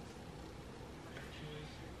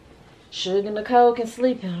 Sugar and Nicole can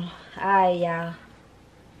sleep in them. Alright, y'all.